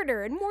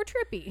weirder and more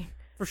trippy.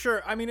 For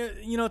sure. I mean,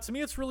 you know, to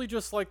me, it's really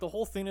just like the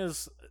whole thing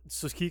is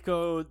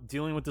Tsukiko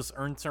dealing with this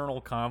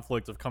internal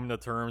conflict of coming to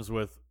terms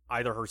with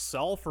either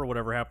herself or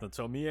whatever happened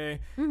to Tomie.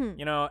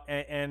 You know,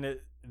 and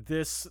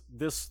this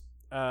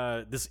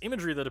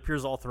imagery that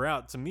appears all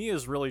throughout, to me,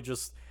 is really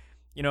just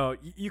you know,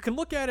 you can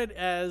look at it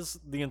as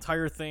the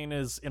entire thing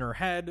is in her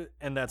head,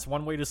 and that's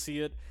one way to see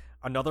it.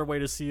 Another way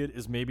to see it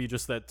is maybe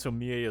just that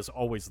Tomie is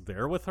always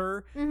there with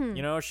her.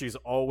 You know, she's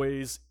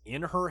always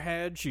in her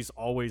head. She's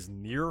always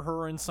near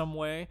her in some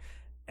way.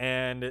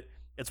 And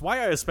it's why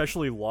I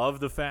especially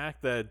love the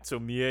fact that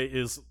Tomie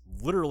is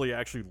literally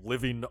actually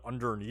living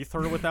underneath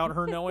her without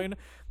her knowing.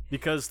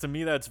 Because to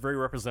me, that's very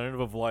representative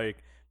of, like,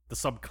 the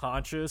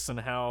subconscious and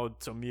how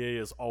Tomie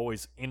is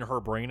always in her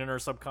brain and her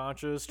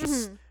subconscious,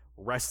 just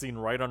resting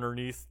right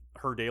underneath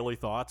her daily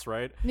thoughts,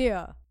 right?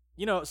 Yeah.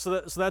 You know,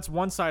 so that's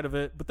one side of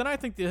it. But then I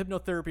think the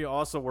hypnotherapy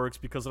also works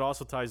because it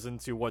also ties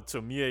into what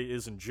Tomie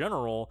is in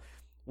general,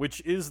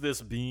 which is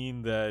this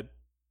being that,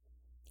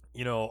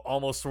 you know,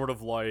 almost sort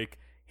of like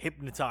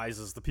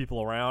hypnotizes the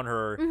people around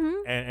her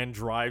and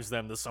drives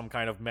them to some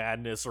kind of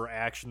madness or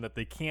action that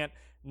they can't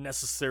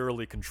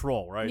necessarily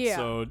control, right? Yeah.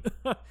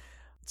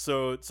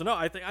 So no,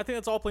 I think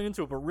that's all playing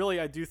into it. But really,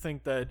 I do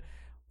think that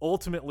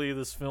ultimately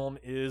this film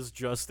is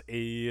just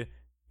a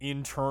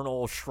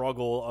internal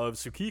struggle of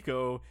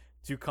Tsukiko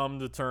to come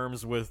to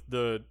terms with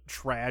the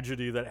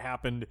tragedy that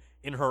happened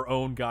in her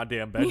own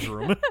goddamn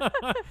bedroom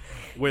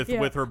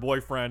with her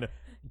boyfriend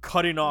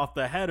cutting off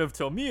the head of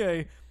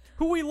Tomie,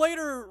 who we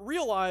later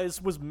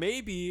realized was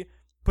maybe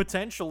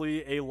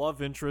potentially a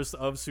love interest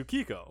of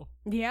Tsukiko.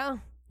 Yeah.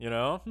 You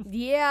know?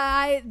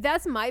 Yeah,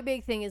 that's my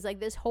big thing is, like,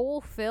 this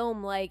whole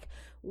film, like,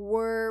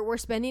 we're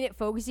spending it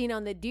focusing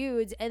on the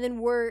dudes, and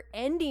then we're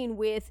ending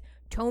with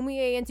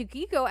Tomie and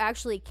Tsukiko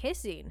actually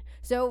kissing.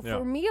 So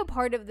for me, a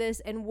part of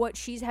this and what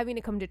she's having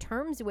to come to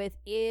terms with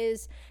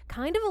is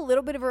kind of a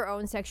little bit of her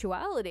own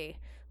sexuality.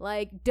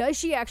 Like, does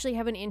she actually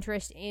have an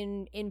interest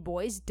in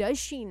boys? Does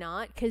she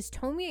not? Because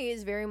Tomie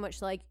is very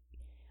much like,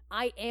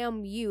 I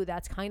am you.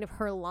 That's kind of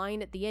her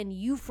line at the end.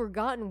 You've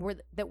forgotten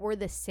that we're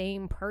the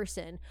same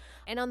person.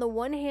 And on the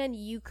one hand,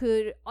 you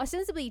could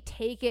ostensibly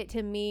take it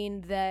to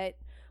mean that,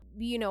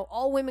 you know,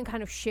 all women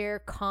kind of share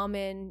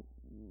common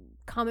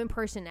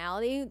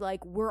personality.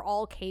 Like, we're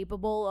all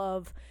capable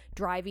of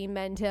driving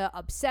men to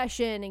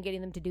obsession and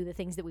getting them to do the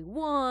things that we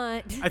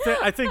want.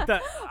 I think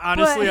that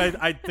honestly,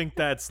 I think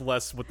that's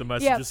less what the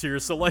message is here.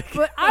 So, like,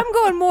 but I'm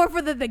going more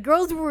for the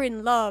girls were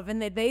in love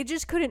and that they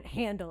just couldn't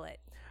handle it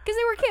because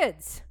they were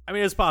kids. I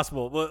mean, it's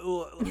possible.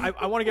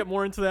 I want to get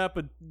more into that,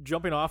 but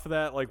jumping off of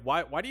that, like,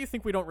 why do you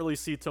think we don't really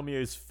see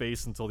Tomie's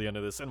face until the end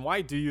of this, and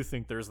why do you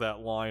think there's that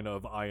line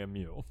of "I am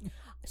you"?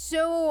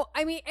 So,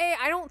 I mean,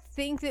 I don't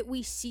think that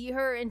we see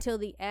her until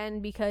the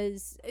end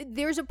because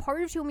there's a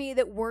part of Tomie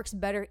that works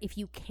better if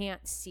you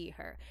can't see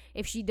her.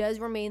 If she does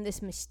remain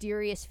this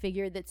mysterious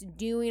figure that's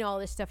doing all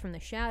this stuff from the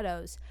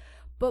shadows.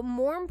 But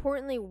more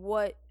importantly,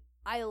 what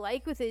I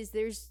like with it is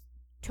there's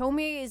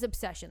Tomie's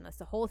obsession. That's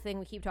the whole thing.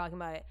 We keep talking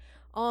about it.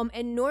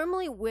 And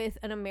normally with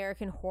an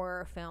American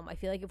horror film, I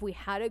feel like if we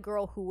had a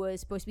girl who was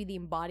supposed to be the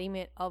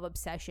embodiment of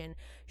obsession,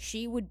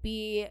 she would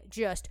be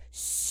just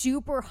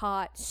super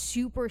hot,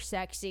 super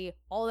sexy,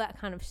 all that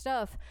kind of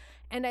stuff.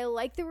 And I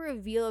like the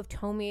reveal of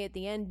Tomie at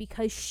the end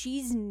because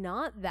she's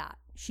not that.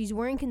 She's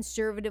wearing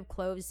conservative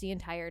clothes the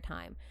entire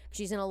time.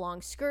 She's in a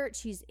long skirt.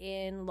 She's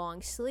in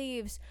long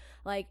sleeves.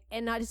 Like,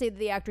 and not to say that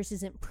the actress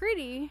isn't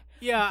pretty.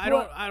 Yeah, I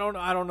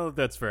don't know if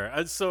that's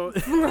fair. So,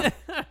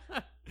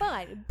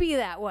 but be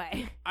that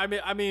way.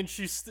 I mean,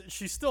 she's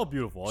still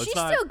beautiful. She's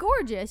still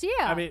gorgeous. Yeah.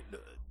 I mean,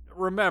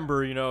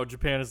 remember, you know,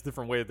 Japan is a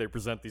different way that they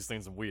present these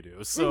things than we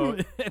do. So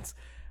it's.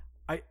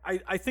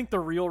 I think the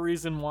real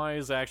reason why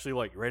is actually,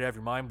 like, ready to have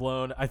your mind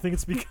blown. I think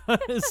it's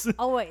because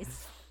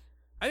always.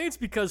 I think it's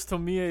because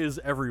Tomie is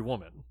every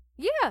woman.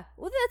 Yeah,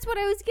 well, that's what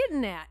I was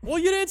getting at. Well,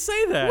 you didn't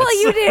say that.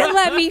 Well, you didn't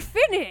let me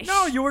finish.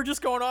 No, you were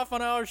just going off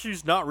on how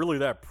she's not really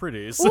that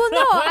pretty. So. Well,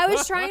 no, I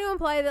was trying to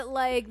imply that,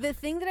 like, the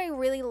thing that I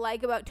really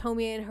like about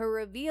Tomie and her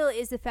reveal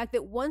is the fact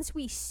that once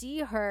we see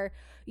her,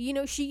 you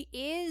know, she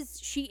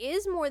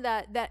is more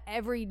that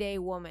everyday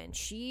woman.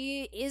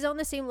 She is on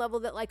the same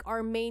level that, like,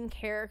 our main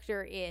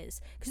character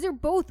is, because they're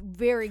both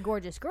very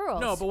gorgeous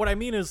girls. No, but what I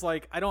mean is,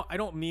 like, I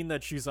don't mean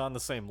that she's on the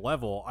same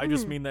level. I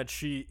just mean that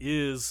she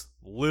is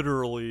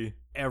literally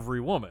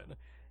every woman,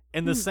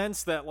 in the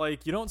sense that,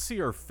 like, you don't see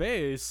her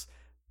face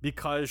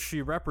because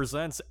she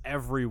represents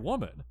every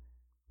woman.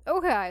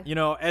 Okay. You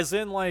know, as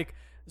in, like,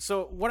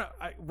 so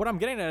what I'm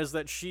getting at is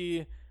that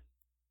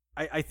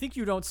I think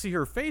you don't see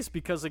her face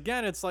because,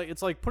 again, it's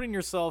like putting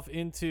yourself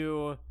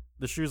into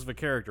the shoes of a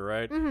character,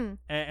 right? Mm-hmm.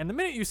 And the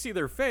minute you see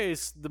their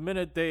face, the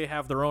minute they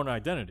have their own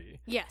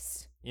identity.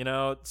 Yes. You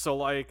know, so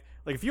like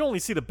if you only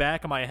see the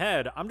back of my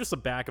head, I'm just the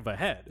back of a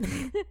head.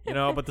 You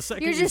know, but the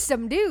second you're just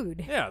some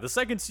dude. Yeah, the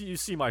second you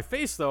see my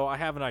face, though, I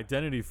have an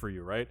identity for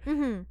you, right?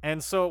 Mm-hmm.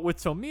 And so with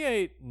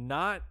Tomie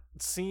not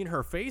seeing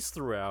her face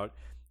throughout,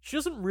 she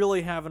doesn't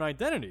really have an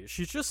identity.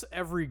 She's just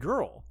every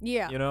girl.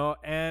 Yeah. You know,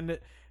 and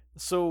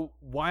so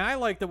why I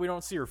like that we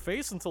don't see her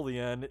face until the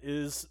end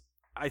is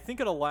I think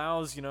it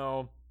allows, you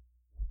know,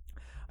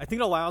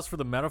 for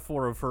the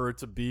metaphor of her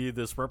to be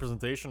this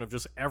representation of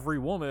just every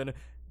woman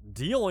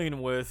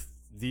dealing with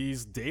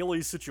these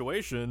daily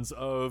situations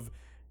of,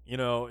 you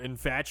know,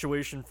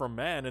 infatuation from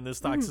men and this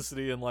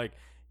toxicity and, like,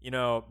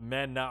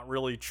 men not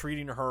really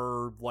treating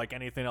her like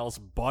anything else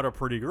but a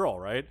pretty girl,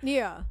 right?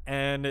 Yeah.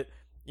 And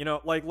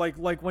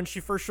like when she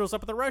first shows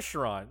up at the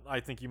restaurant, I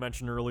think you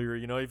mentioned earlier,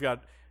 you've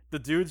got the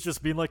dudes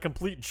just being like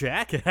complete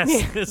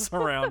jackasses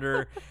around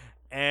her,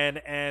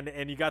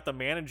 and you got the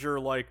manager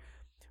like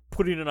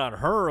putting it on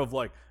her of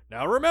like,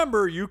 now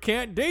remember, you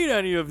can't date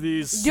any of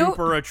these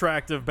super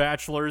attractive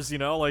bachelors,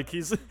 like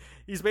he's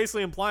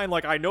basically implying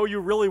like, I know you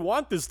really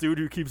want this dude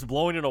who keeps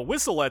blowing in a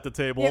whistle at the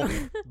table,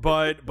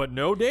 but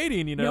no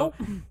dating, Nope.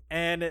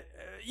 and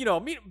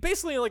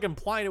basically like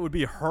implying it would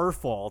be her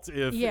fault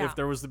if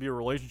there was to be a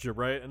relationship,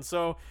 right? And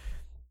so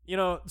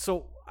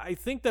so I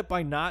think that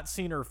by not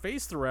seeing her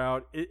face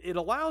throughout, it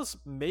allows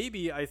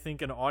maybe, I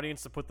think, an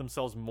audience to put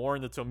themselves more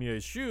into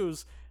Tomie's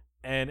shoes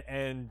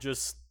and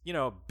just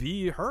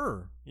be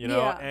her,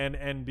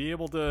 and be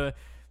able to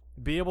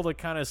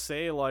kind of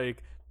say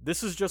like,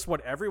 this is just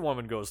what every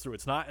woman goes through.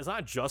 It's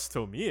not just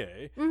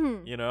Tomie.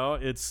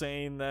 Mm-hmm. It's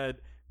saying that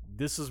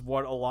this is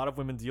what a lot of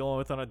women deal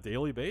with on a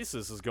daily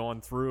basis, is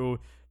going through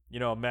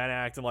men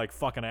acting like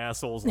fucking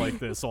assholes like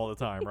this all the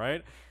time,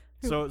 right?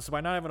 So by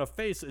not having a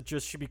face,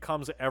 she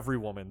becomes every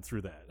woman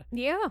through that.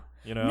 Yeah.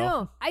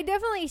 No, I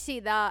definitely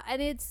see that.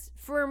 And it's,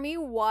 for me,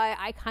 why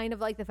I kind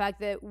of like the fact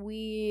that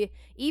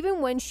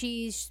even when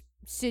she's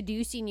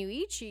seducing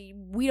Yuichi,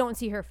 we don't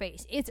see her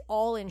face. It's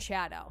all in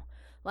shadow.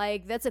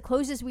 Like, that's the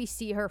closest we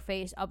see her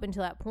face up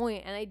until that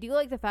point. And I do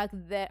like the fact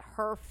that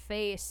her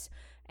face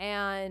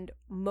and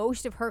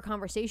most of her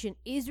conversation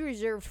is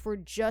reserved for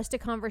just a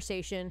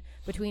conversation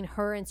between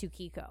her and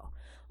Tsukiko.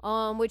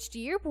 Which, to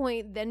your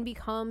point, then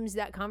becomes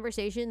that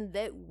conversation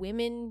that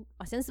women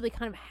ostensibly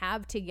kind of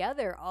have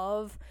together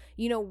of,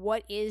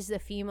 what is the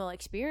female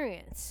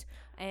experience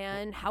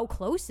and how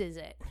close is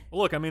it?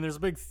 Look, I mean, there's a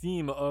big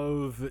theme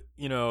of,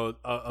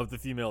 of the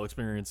female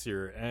experience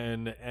here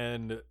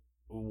and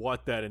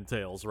what that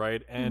entails,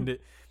 right? And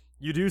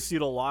you do see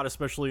it a lot,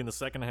 especially in the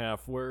second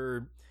half,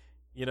 where,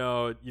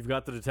 you've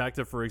got the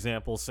detective, for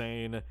example,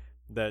 saying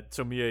that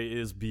Tomie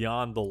is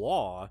beyond the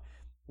law,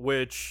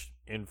 which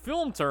in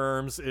film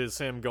terms is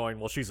him going,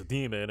 well, she's a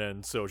demon,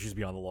 and so she's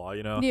beyond the law,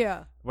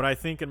 Yeah. But I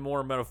think in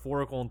more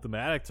metaphorical and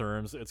thematic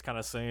terms, it's kind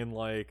of saying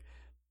like,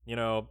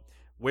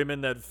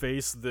 women that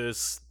face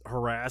this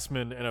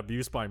harassment and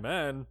abuse by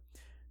men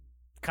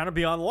kind of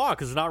beyond the law,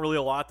 because there's not really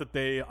a lot that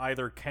they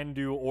either can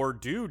do or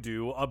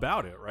do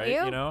about it, right?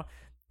 Yeah.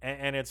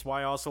 And it's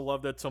why I also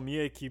love that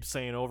Tomie keeps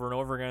saying over and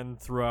over again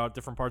throughout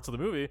different parts of the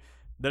movie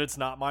that it's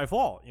not my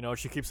fault.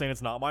 She keeps saying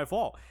it's not my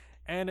fault.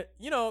 And,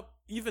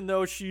 even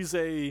though she's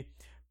a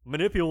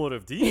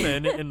manipulative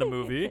demon in the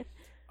movie,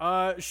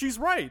 she's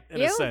right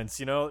in a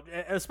sense,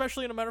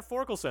 especially in a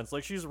metaphorical sense.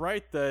 Like, she's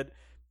right that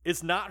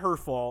it's not her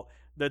fault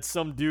that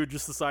some dude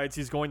just decides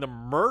he's going to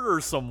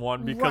murder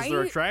someone because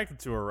they're attracted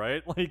to her,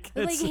 right? Like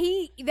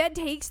that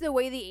takes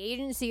away the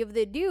agency of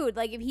the dude.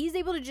 Like, if he's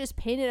able to just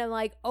pin it on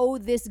like, oh,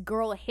 this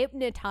girl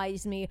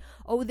hypnotized me,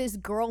 oh, this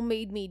girl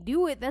made me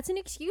do it, that's an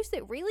excuse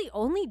that really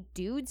only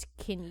dudes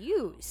can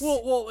use.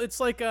 Well, it's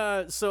like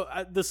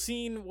the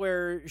scene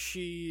where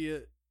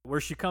she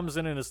comes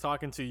in and is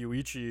talking to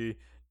Yuichi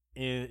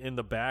in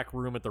the back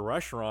room at the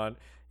restaurant.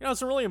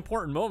 It's a really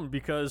important moment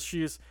because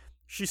she's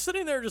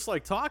sitting there just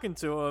like talking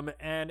to him,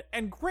 and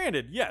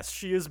granted, yes,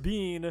 she is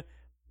being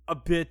a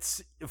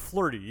bit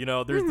flirty.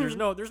 There's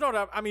no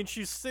doubt. I mean,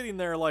 she's sitting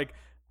there like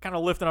kind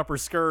of lifting up her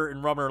skirt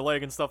and rubbing her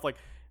leg and stuff. Like,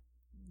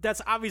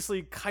 that's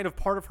obviously kind of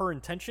part of her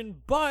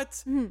intention.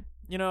 But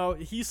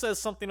he says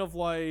something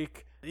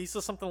like,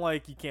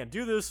 you can't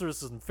do this, or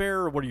this isn't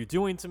fair, or what are you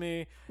doing to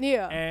me?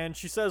 Yeah. And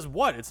she says,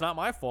 what? It's not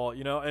my fault,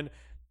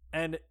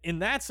 and in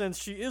that sense,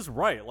 she is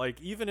right.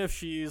 Like, even if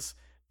she's,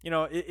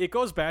 it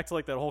goes back to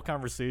like that whole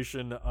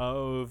conversation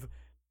of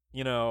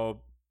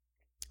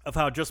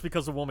how just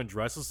because a woman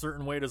dresses a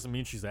certain way doesn't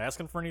mean she's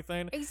asking for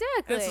anything.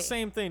 Exactly. And it's the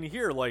same thing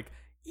here. Like,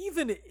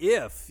 even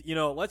if,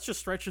 let's just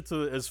stretch it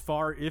to as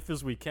far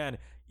as we can,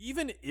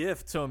 even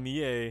if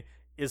Tomie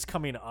is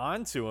coming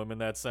on to him in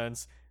that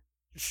sense,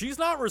 she's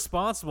not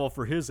responsible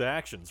for his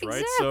actions,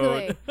 right?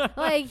 Exactly. So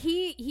like,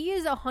 he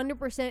is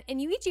 100%, and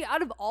Yuichi,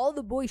 out of all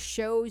the boys,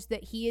 shows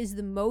that he is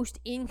the most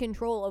in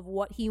control of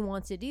what he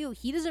wants to do.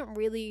 He doesn't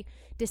really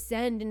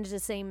descend into the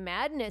same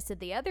madness that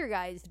the other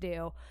guys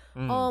do.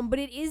 But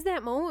it is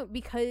that moment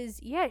because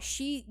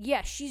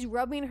she's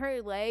rubbing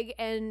her leg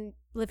and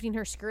lifting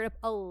her skirt up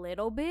a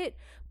little bit,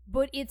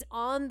 but it's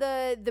on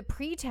the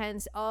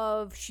pretense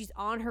of she's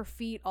on her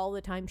feet all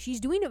the time. She's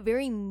doing a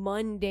very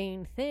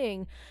mundane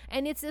thing,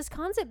 and it's this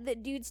concept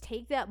that dudes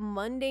take that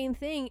mundane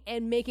thing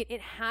and make it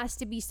has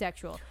to be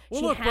sexual.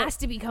 She has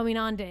to be coming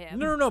on to him.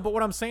 No, but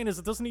what I'm saying is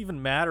it doesn't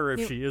even matter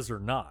if she is or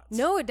not.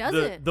 No, it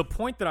doesn't. The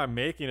point that I'm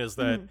making is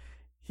that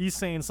he's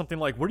saying something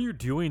like, what are you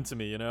doing to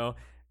me,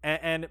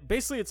 And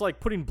basically it's like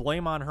putting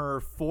blame on her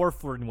for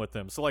flirting with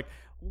him. So like,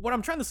 what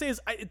I'm trying to say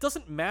is it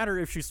doesn't matter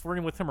if she's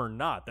flirting with him or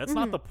not. That's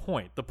not the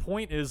point. The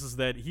point is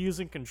that he is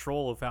in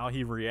control of how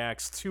he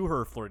reacts to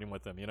her flirting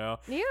with him,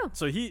 Yeah.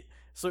 So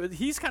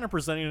he's kind of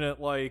presenting it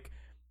like,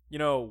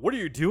 what are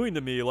you doing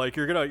to me? Like,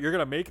 you're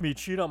gonna make me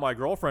cheat on my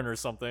girlfriend or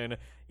something.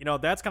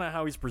 That's kind of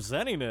how he's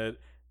presenting it.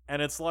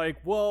 And it's like,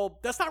 well,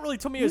 that's not really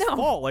Tomie's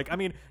fault. Like, I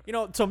mean,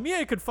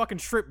 Tomie could fucking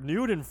strip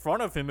nude in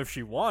front of him if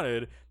she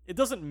wanted. It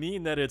doesn't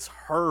mean that it's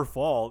her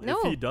fault if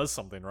he does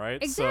something,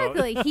 right?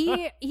 Exactly.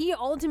 He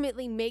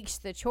ultimately makes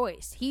the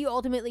choice. He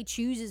ultimately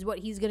chooses what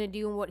he's going to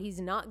do and what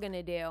he's not going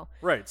to do.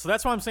 Right. So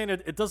that's why I'm saying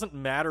it doesn't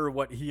matter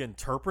what he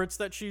interprets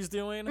that she's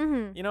doing,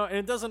 and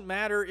it doesn't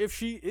matter if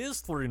she is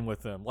flirting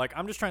with him. Like,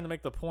 I'm just trying to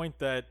make the point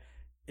that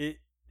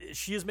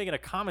she is making a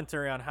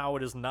commentary on how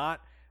it is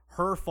not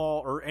her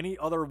fault or any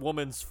other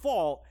woman's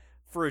fault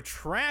for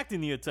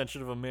attracting the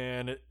attention of a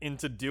man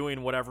into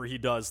doing whatever he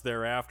does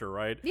thereafter,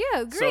 right?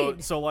 Yeah,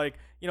 agreed. So like,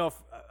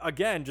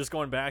 again, just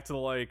going back to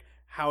like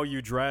how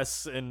you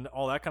dress and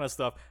all that kind of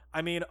stuff.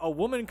 I mean, a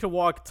woman could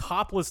walk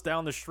topless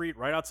down the street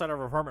right outside of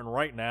her apartment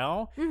right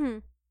now. Mm-hmm.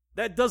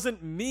 That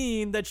doesn't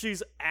mean that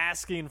she's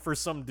asking for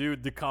some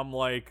dude to come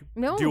like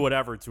do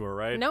whatever to her,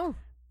 right? No.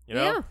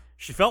 Yeah.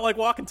 She felt like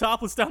walking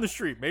topless down the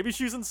street. Maybe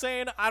she's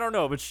insane. I don't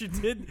know, but she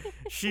did.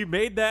 She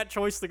made that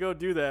choice to go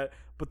do that.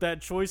 But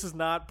that choice is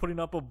not putting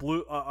up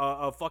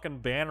a fucking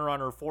banner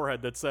on her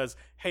forehead that says,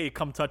 "Hey,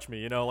 come touch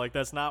me." Like,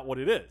 that's not what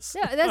it is.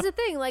 Yeah, that's the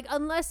thing. Like,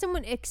 unless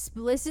someone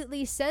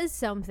explicitly says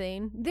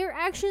something, their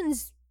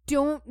actions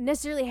don't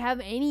necessarily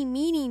have any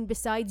meaning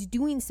besides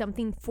doing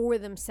something for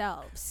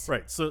themselves.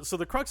 Right. So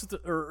the crux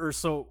of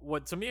so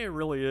what to me it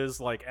really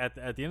is, like, at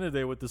the end of the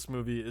day with this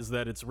movie is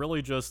that it's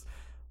really just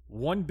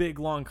one big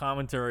long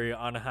commentary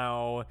on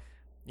how,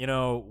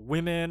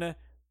 women,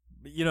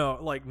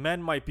 like,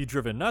 men might be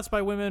driven nuts by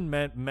women,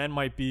 men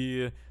might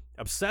be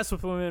obsessed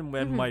with women,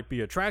 men might be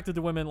attracted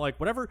to women, like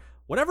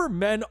whatever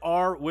men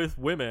are with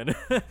women.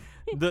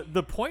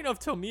 the point of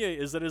Tomie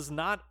is that it's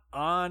not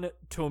on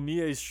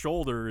Tomie's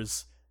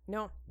shoulders.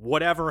 No.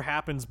 Whatever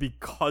happens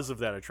because of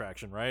that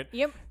attraction, right?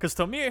 Yep. Because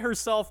Tomie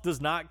herself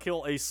does not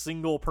kill a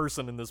single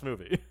person in this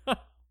movie.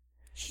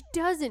 She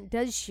doesn't,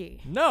 does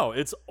she? No,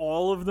 it's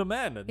all of the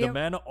men. The Yep.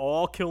 men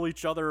all kill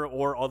each other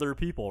or other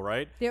people,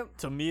 right? Yep.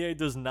 Tomie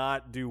does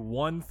not do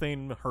one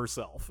thing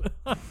herself.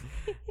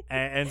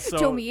 and so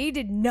Tomie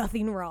did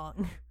nothing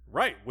wrong.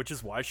 Right, which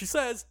is why she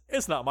says,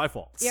 it's not my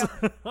fault. Yep.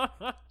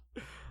 But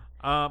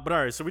all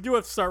right, so we do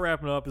have to start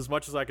wrapping up. As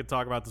much as I could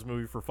talk about this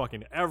movie for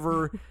fucking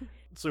ever.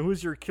 So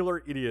who's your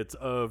killer idiot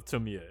of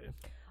Tomie?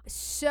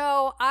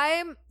 So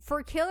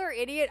for killer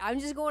idiot, I'm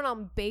just going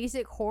on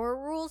basic horror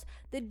rules.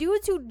 The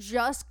dudes who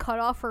just cut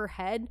off her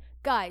head,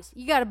 guys,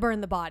 you gotta burn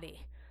the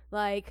body.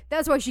 Like,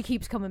 that's why she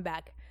keeps coming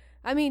back.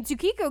 I mean,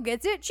 Tsukiko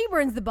gets it. She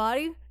burns the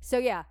body. So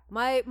yeah,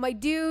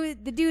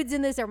 the dudes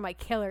in this are my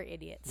killer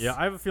idiots. Yeah,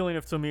 I have a feeling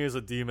if Tomie is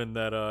a demon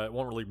that it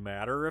won't really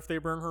matter if they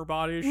burn her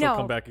body. She'll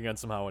come back again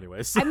somehow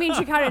anyways. I mean,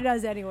 she kind of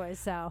does anyway,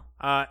 so.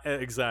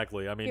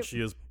 Exactly. I mean, she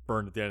is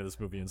burned at the end of this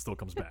movie and still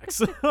comes back.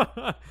 So.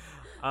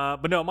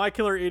 But no, my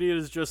killer idiot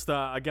is just,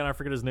 again, I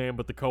forget his name,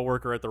 but the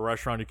coworker at the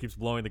restaurant who keeps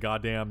blowing the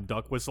goddamn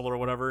duck whistle or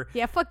whatever.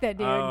 Yeah, fuck that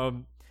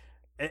dude.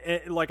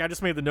 Like, I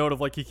just made the note of,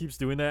 like, he keeps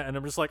doing that, and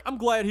I'm just like, I'm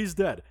glad he's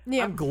dead.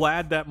 Yeah. I'm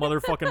glad that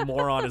motherfucking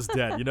moron is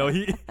dead.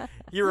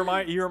 He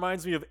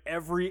reminds me of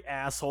every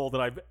asshole that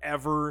I've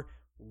ever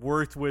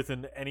worked with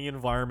in any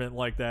environment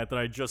like that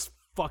I just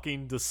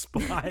fucking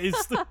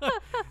despised.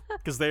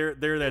 Because they're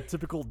that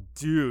typical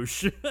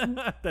douche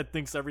that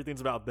thinks everything's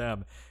about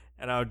them.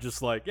 And I was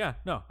just like, yeah,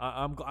 no,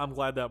 I'm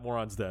glad that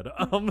moron's dead.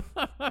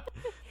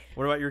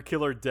 What about your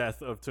killer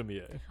death of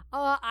Tomie?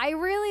 I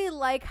really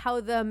like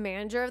how the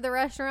manager of the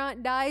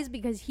restaurant dies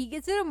because he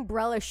gets an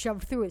umbrella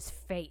shoved through his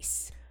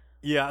face.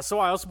 Yeah, so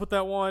I also put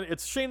that one.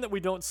 It's a shame that we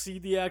don't see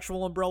the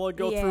actual umbrella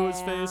go through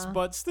his face,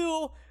 but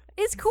still,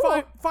 it's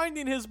cool.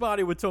 Finding his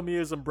body with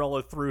Tomie's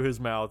umbrella through his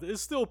mouth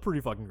is still pretty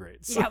fucking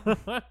great. So.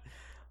 Yep.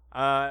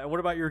 What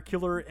about your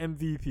killer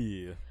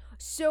MVP?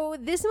 So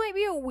this might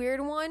be a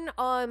weird one.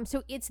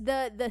 So it's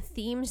the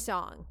theme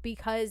song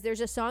because there's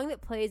a song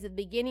that plays at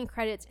the beginning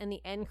credits and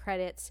the end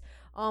credits.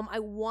 I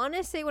want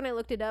to say when I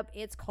looked it up,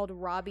 it's called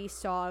Robbie's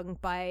Song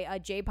by a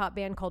J-pop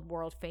band called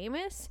World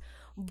Famous.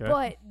 Okay.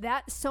 But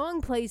that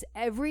song plays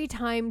every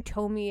time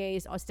Tomie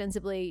is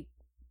ostensibly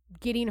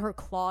getting her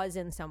claws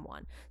in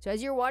someone. So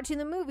as you're watching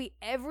the movie,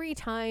 every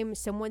time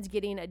someone's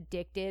getting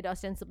addicted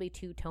ostensibly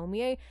to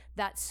Tomie,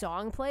 that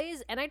song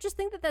plays. And I just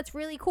think that that's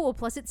really cool.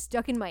 Plus it's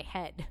stuck in my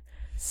head.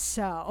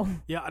 So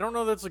yeah, I don't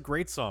know if that's a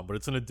great song, but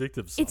it's an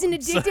addictive song. It's an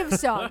addictive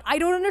song. I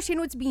don't understand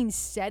what's being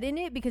said in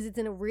it because it's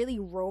in a really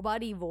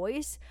robot-y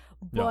voice,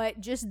 but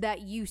just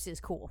that use is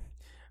cool.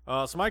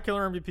 So my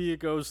killer MVP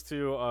goes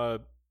to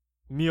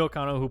Mio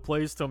Kano, who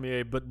plays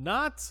Tomie, but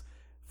not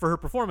for her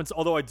performance,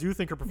 although I do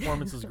think her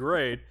performance is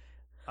great.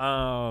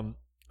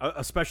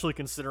 Especially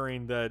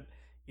considering that,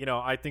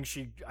 I think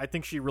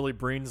she really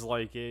brings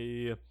like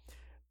a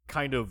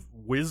kind of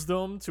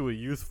wisdom to a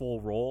youthful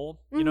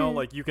role.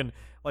 Like you can,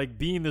 like,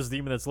 being this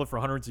demon that's lived for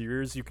hundreds of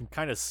years, you can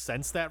kind of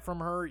sense that from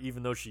her,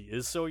 even though she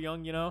is so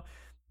young,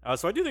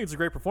 So I do think it's a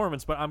great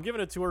performance, but I'm giving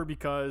it to her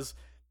because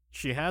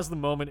she has the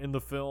moment in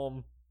the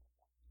film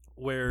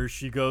where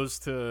she goes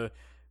to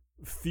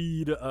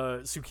feed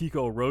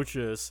Tsukiko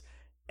roaches,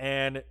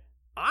 And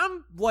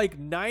I'm like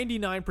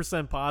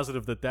 99%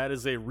 positive that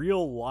is a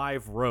real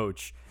live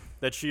roach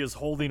that she is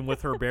holding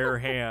with her bare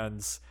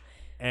hands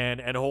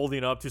and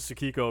holding up to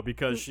Tsukiko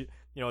because she,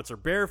 it's her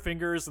bare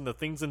fingers and the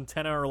thing's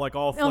antenna are like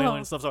all flailing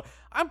and stuff. So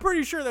I'm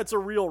pretty sure that's a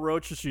real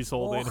roach that she's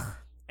holding.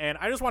 And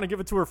I just want to give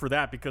it to her for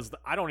that because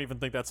I don't even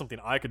think that's something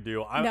I could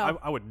do.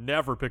 I would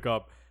never pick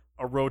up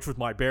a roach with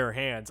my bare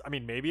hands. I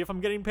mean, maybe if I'm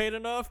getting paid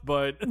enough,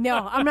 but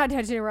no, I'm not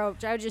touching a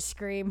roach. I would just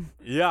scream.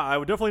 Yeah, I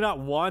would definitely not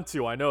want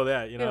to. I know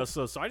that,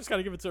 So I just got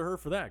to give it to her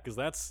for that because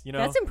that's,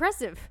 that's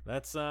impressive.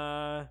 That's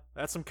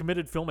some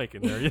committed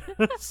filmmaking there.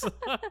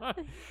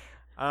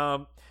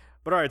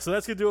 But all right, so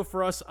that's gonna do it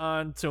for us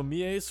on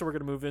Tomie. So we're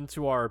gonna move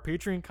into our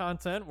Patreon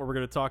content where we're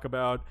gonna talk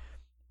about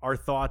our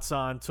thoughts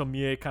on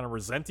Tomie kind of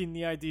resenting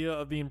the idea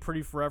of being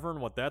pretty forever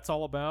and what that's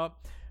all about.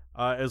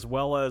 As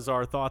well as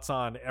our thoughts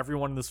on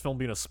everyone in this film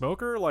being a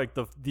smoker. Like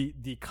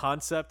the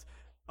concept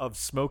of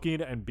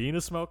smoking and being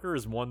a smoker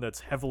is one that's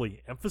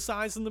heavily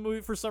emphasized in the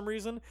movie for some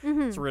reason.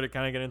 Mm-hmm. So we're going to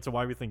kind of get into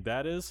why we think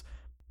that is.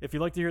 If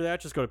you'd like to hear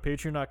that, just go to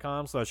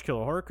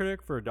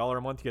patreon.com/killerhorrorcritic. For $1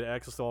 a month, you get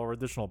access to all our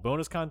additional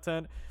bonus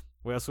content.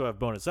 We also have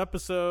bonus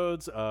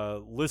episodes,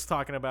 lists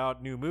talking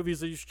about new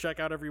movies that you should check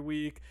out every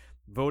week,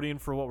 voting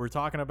for what we're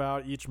talking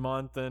about each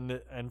month,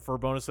 and for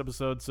bonus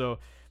episodes. So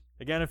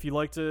again, if you'd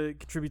like to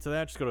contribute to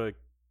that, just go to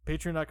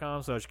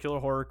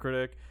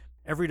patreon.com/killerhorrorcritic.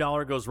 Every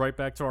dollar goes right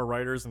back to our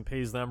writers and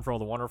pays them for all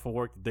the wonderful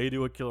work that they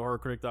do at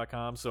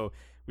killerhorrorcritic.com. So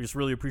we just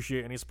really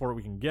appreciate any support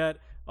we can get.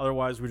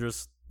 Otherwise, we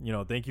just,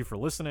 thank you for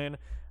listening.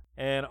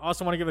 And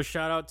also want to give a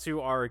shout out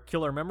to our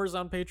killer members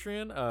on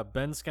Patreon,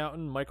 Ben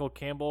Scouten, Michael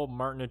Campbell,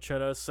 Martin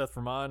Acheta, Seth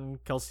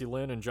Vermont, Kelsey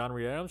Lynn, and John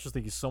Reed Adams. Just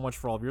thank you so much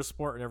for all of your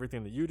support and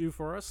everything that you do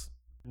for us.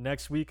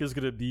 Next week is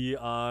going to be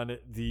on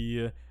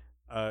the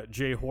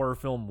J horror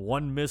film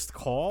One Missed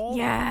Call.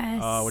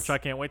 Yes. Which I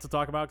can't wait to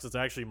talk about because it's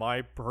actually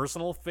my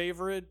personal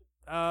favorite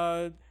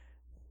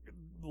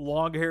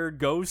long-haired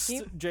ghost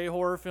J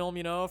horror film.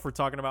 If we're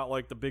talking about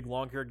like the big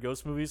long-haired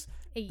ghost movies,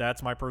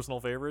 that's my personal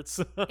favorites.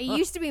 It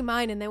used to be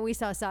mine, and then we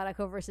saw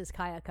Sadako versus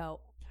Kayako,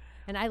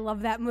 and I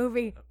love that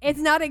movie. It's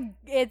not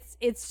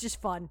it's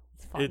just fun.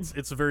 It's fun.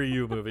 It's a very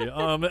you movie.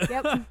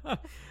 Yep.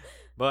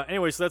 But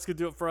anyway, so that's gonna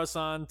do it for us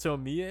on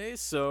Tomie.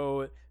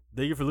 So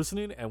thank you for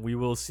listening, and we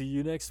will see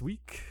you next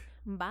week.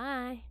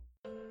 Bye.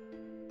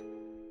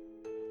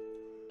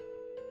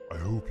 I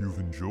hope you've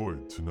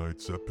enjoyed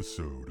tonight's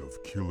episode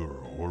of Killer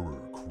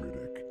Horror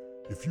Critic.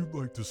 If you'd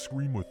like to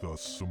scream with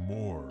us some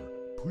more,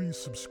 please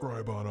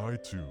subscribe on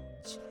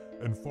iTunes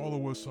and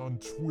follow us on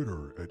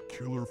Twitter at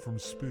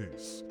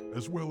KillerFromSpace,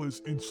 as well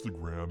as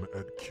Instagram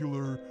at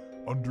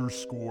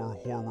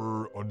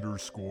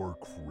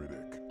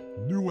Killer_Horror_Critic.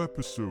 New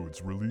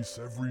episodes release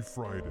every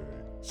Friday,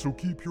 so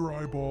keep your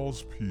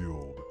eyeballs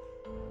peeled,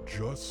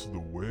 just the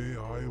way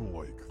I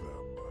like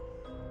them.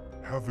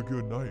 Have a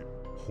good night,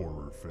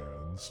 horror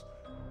fans.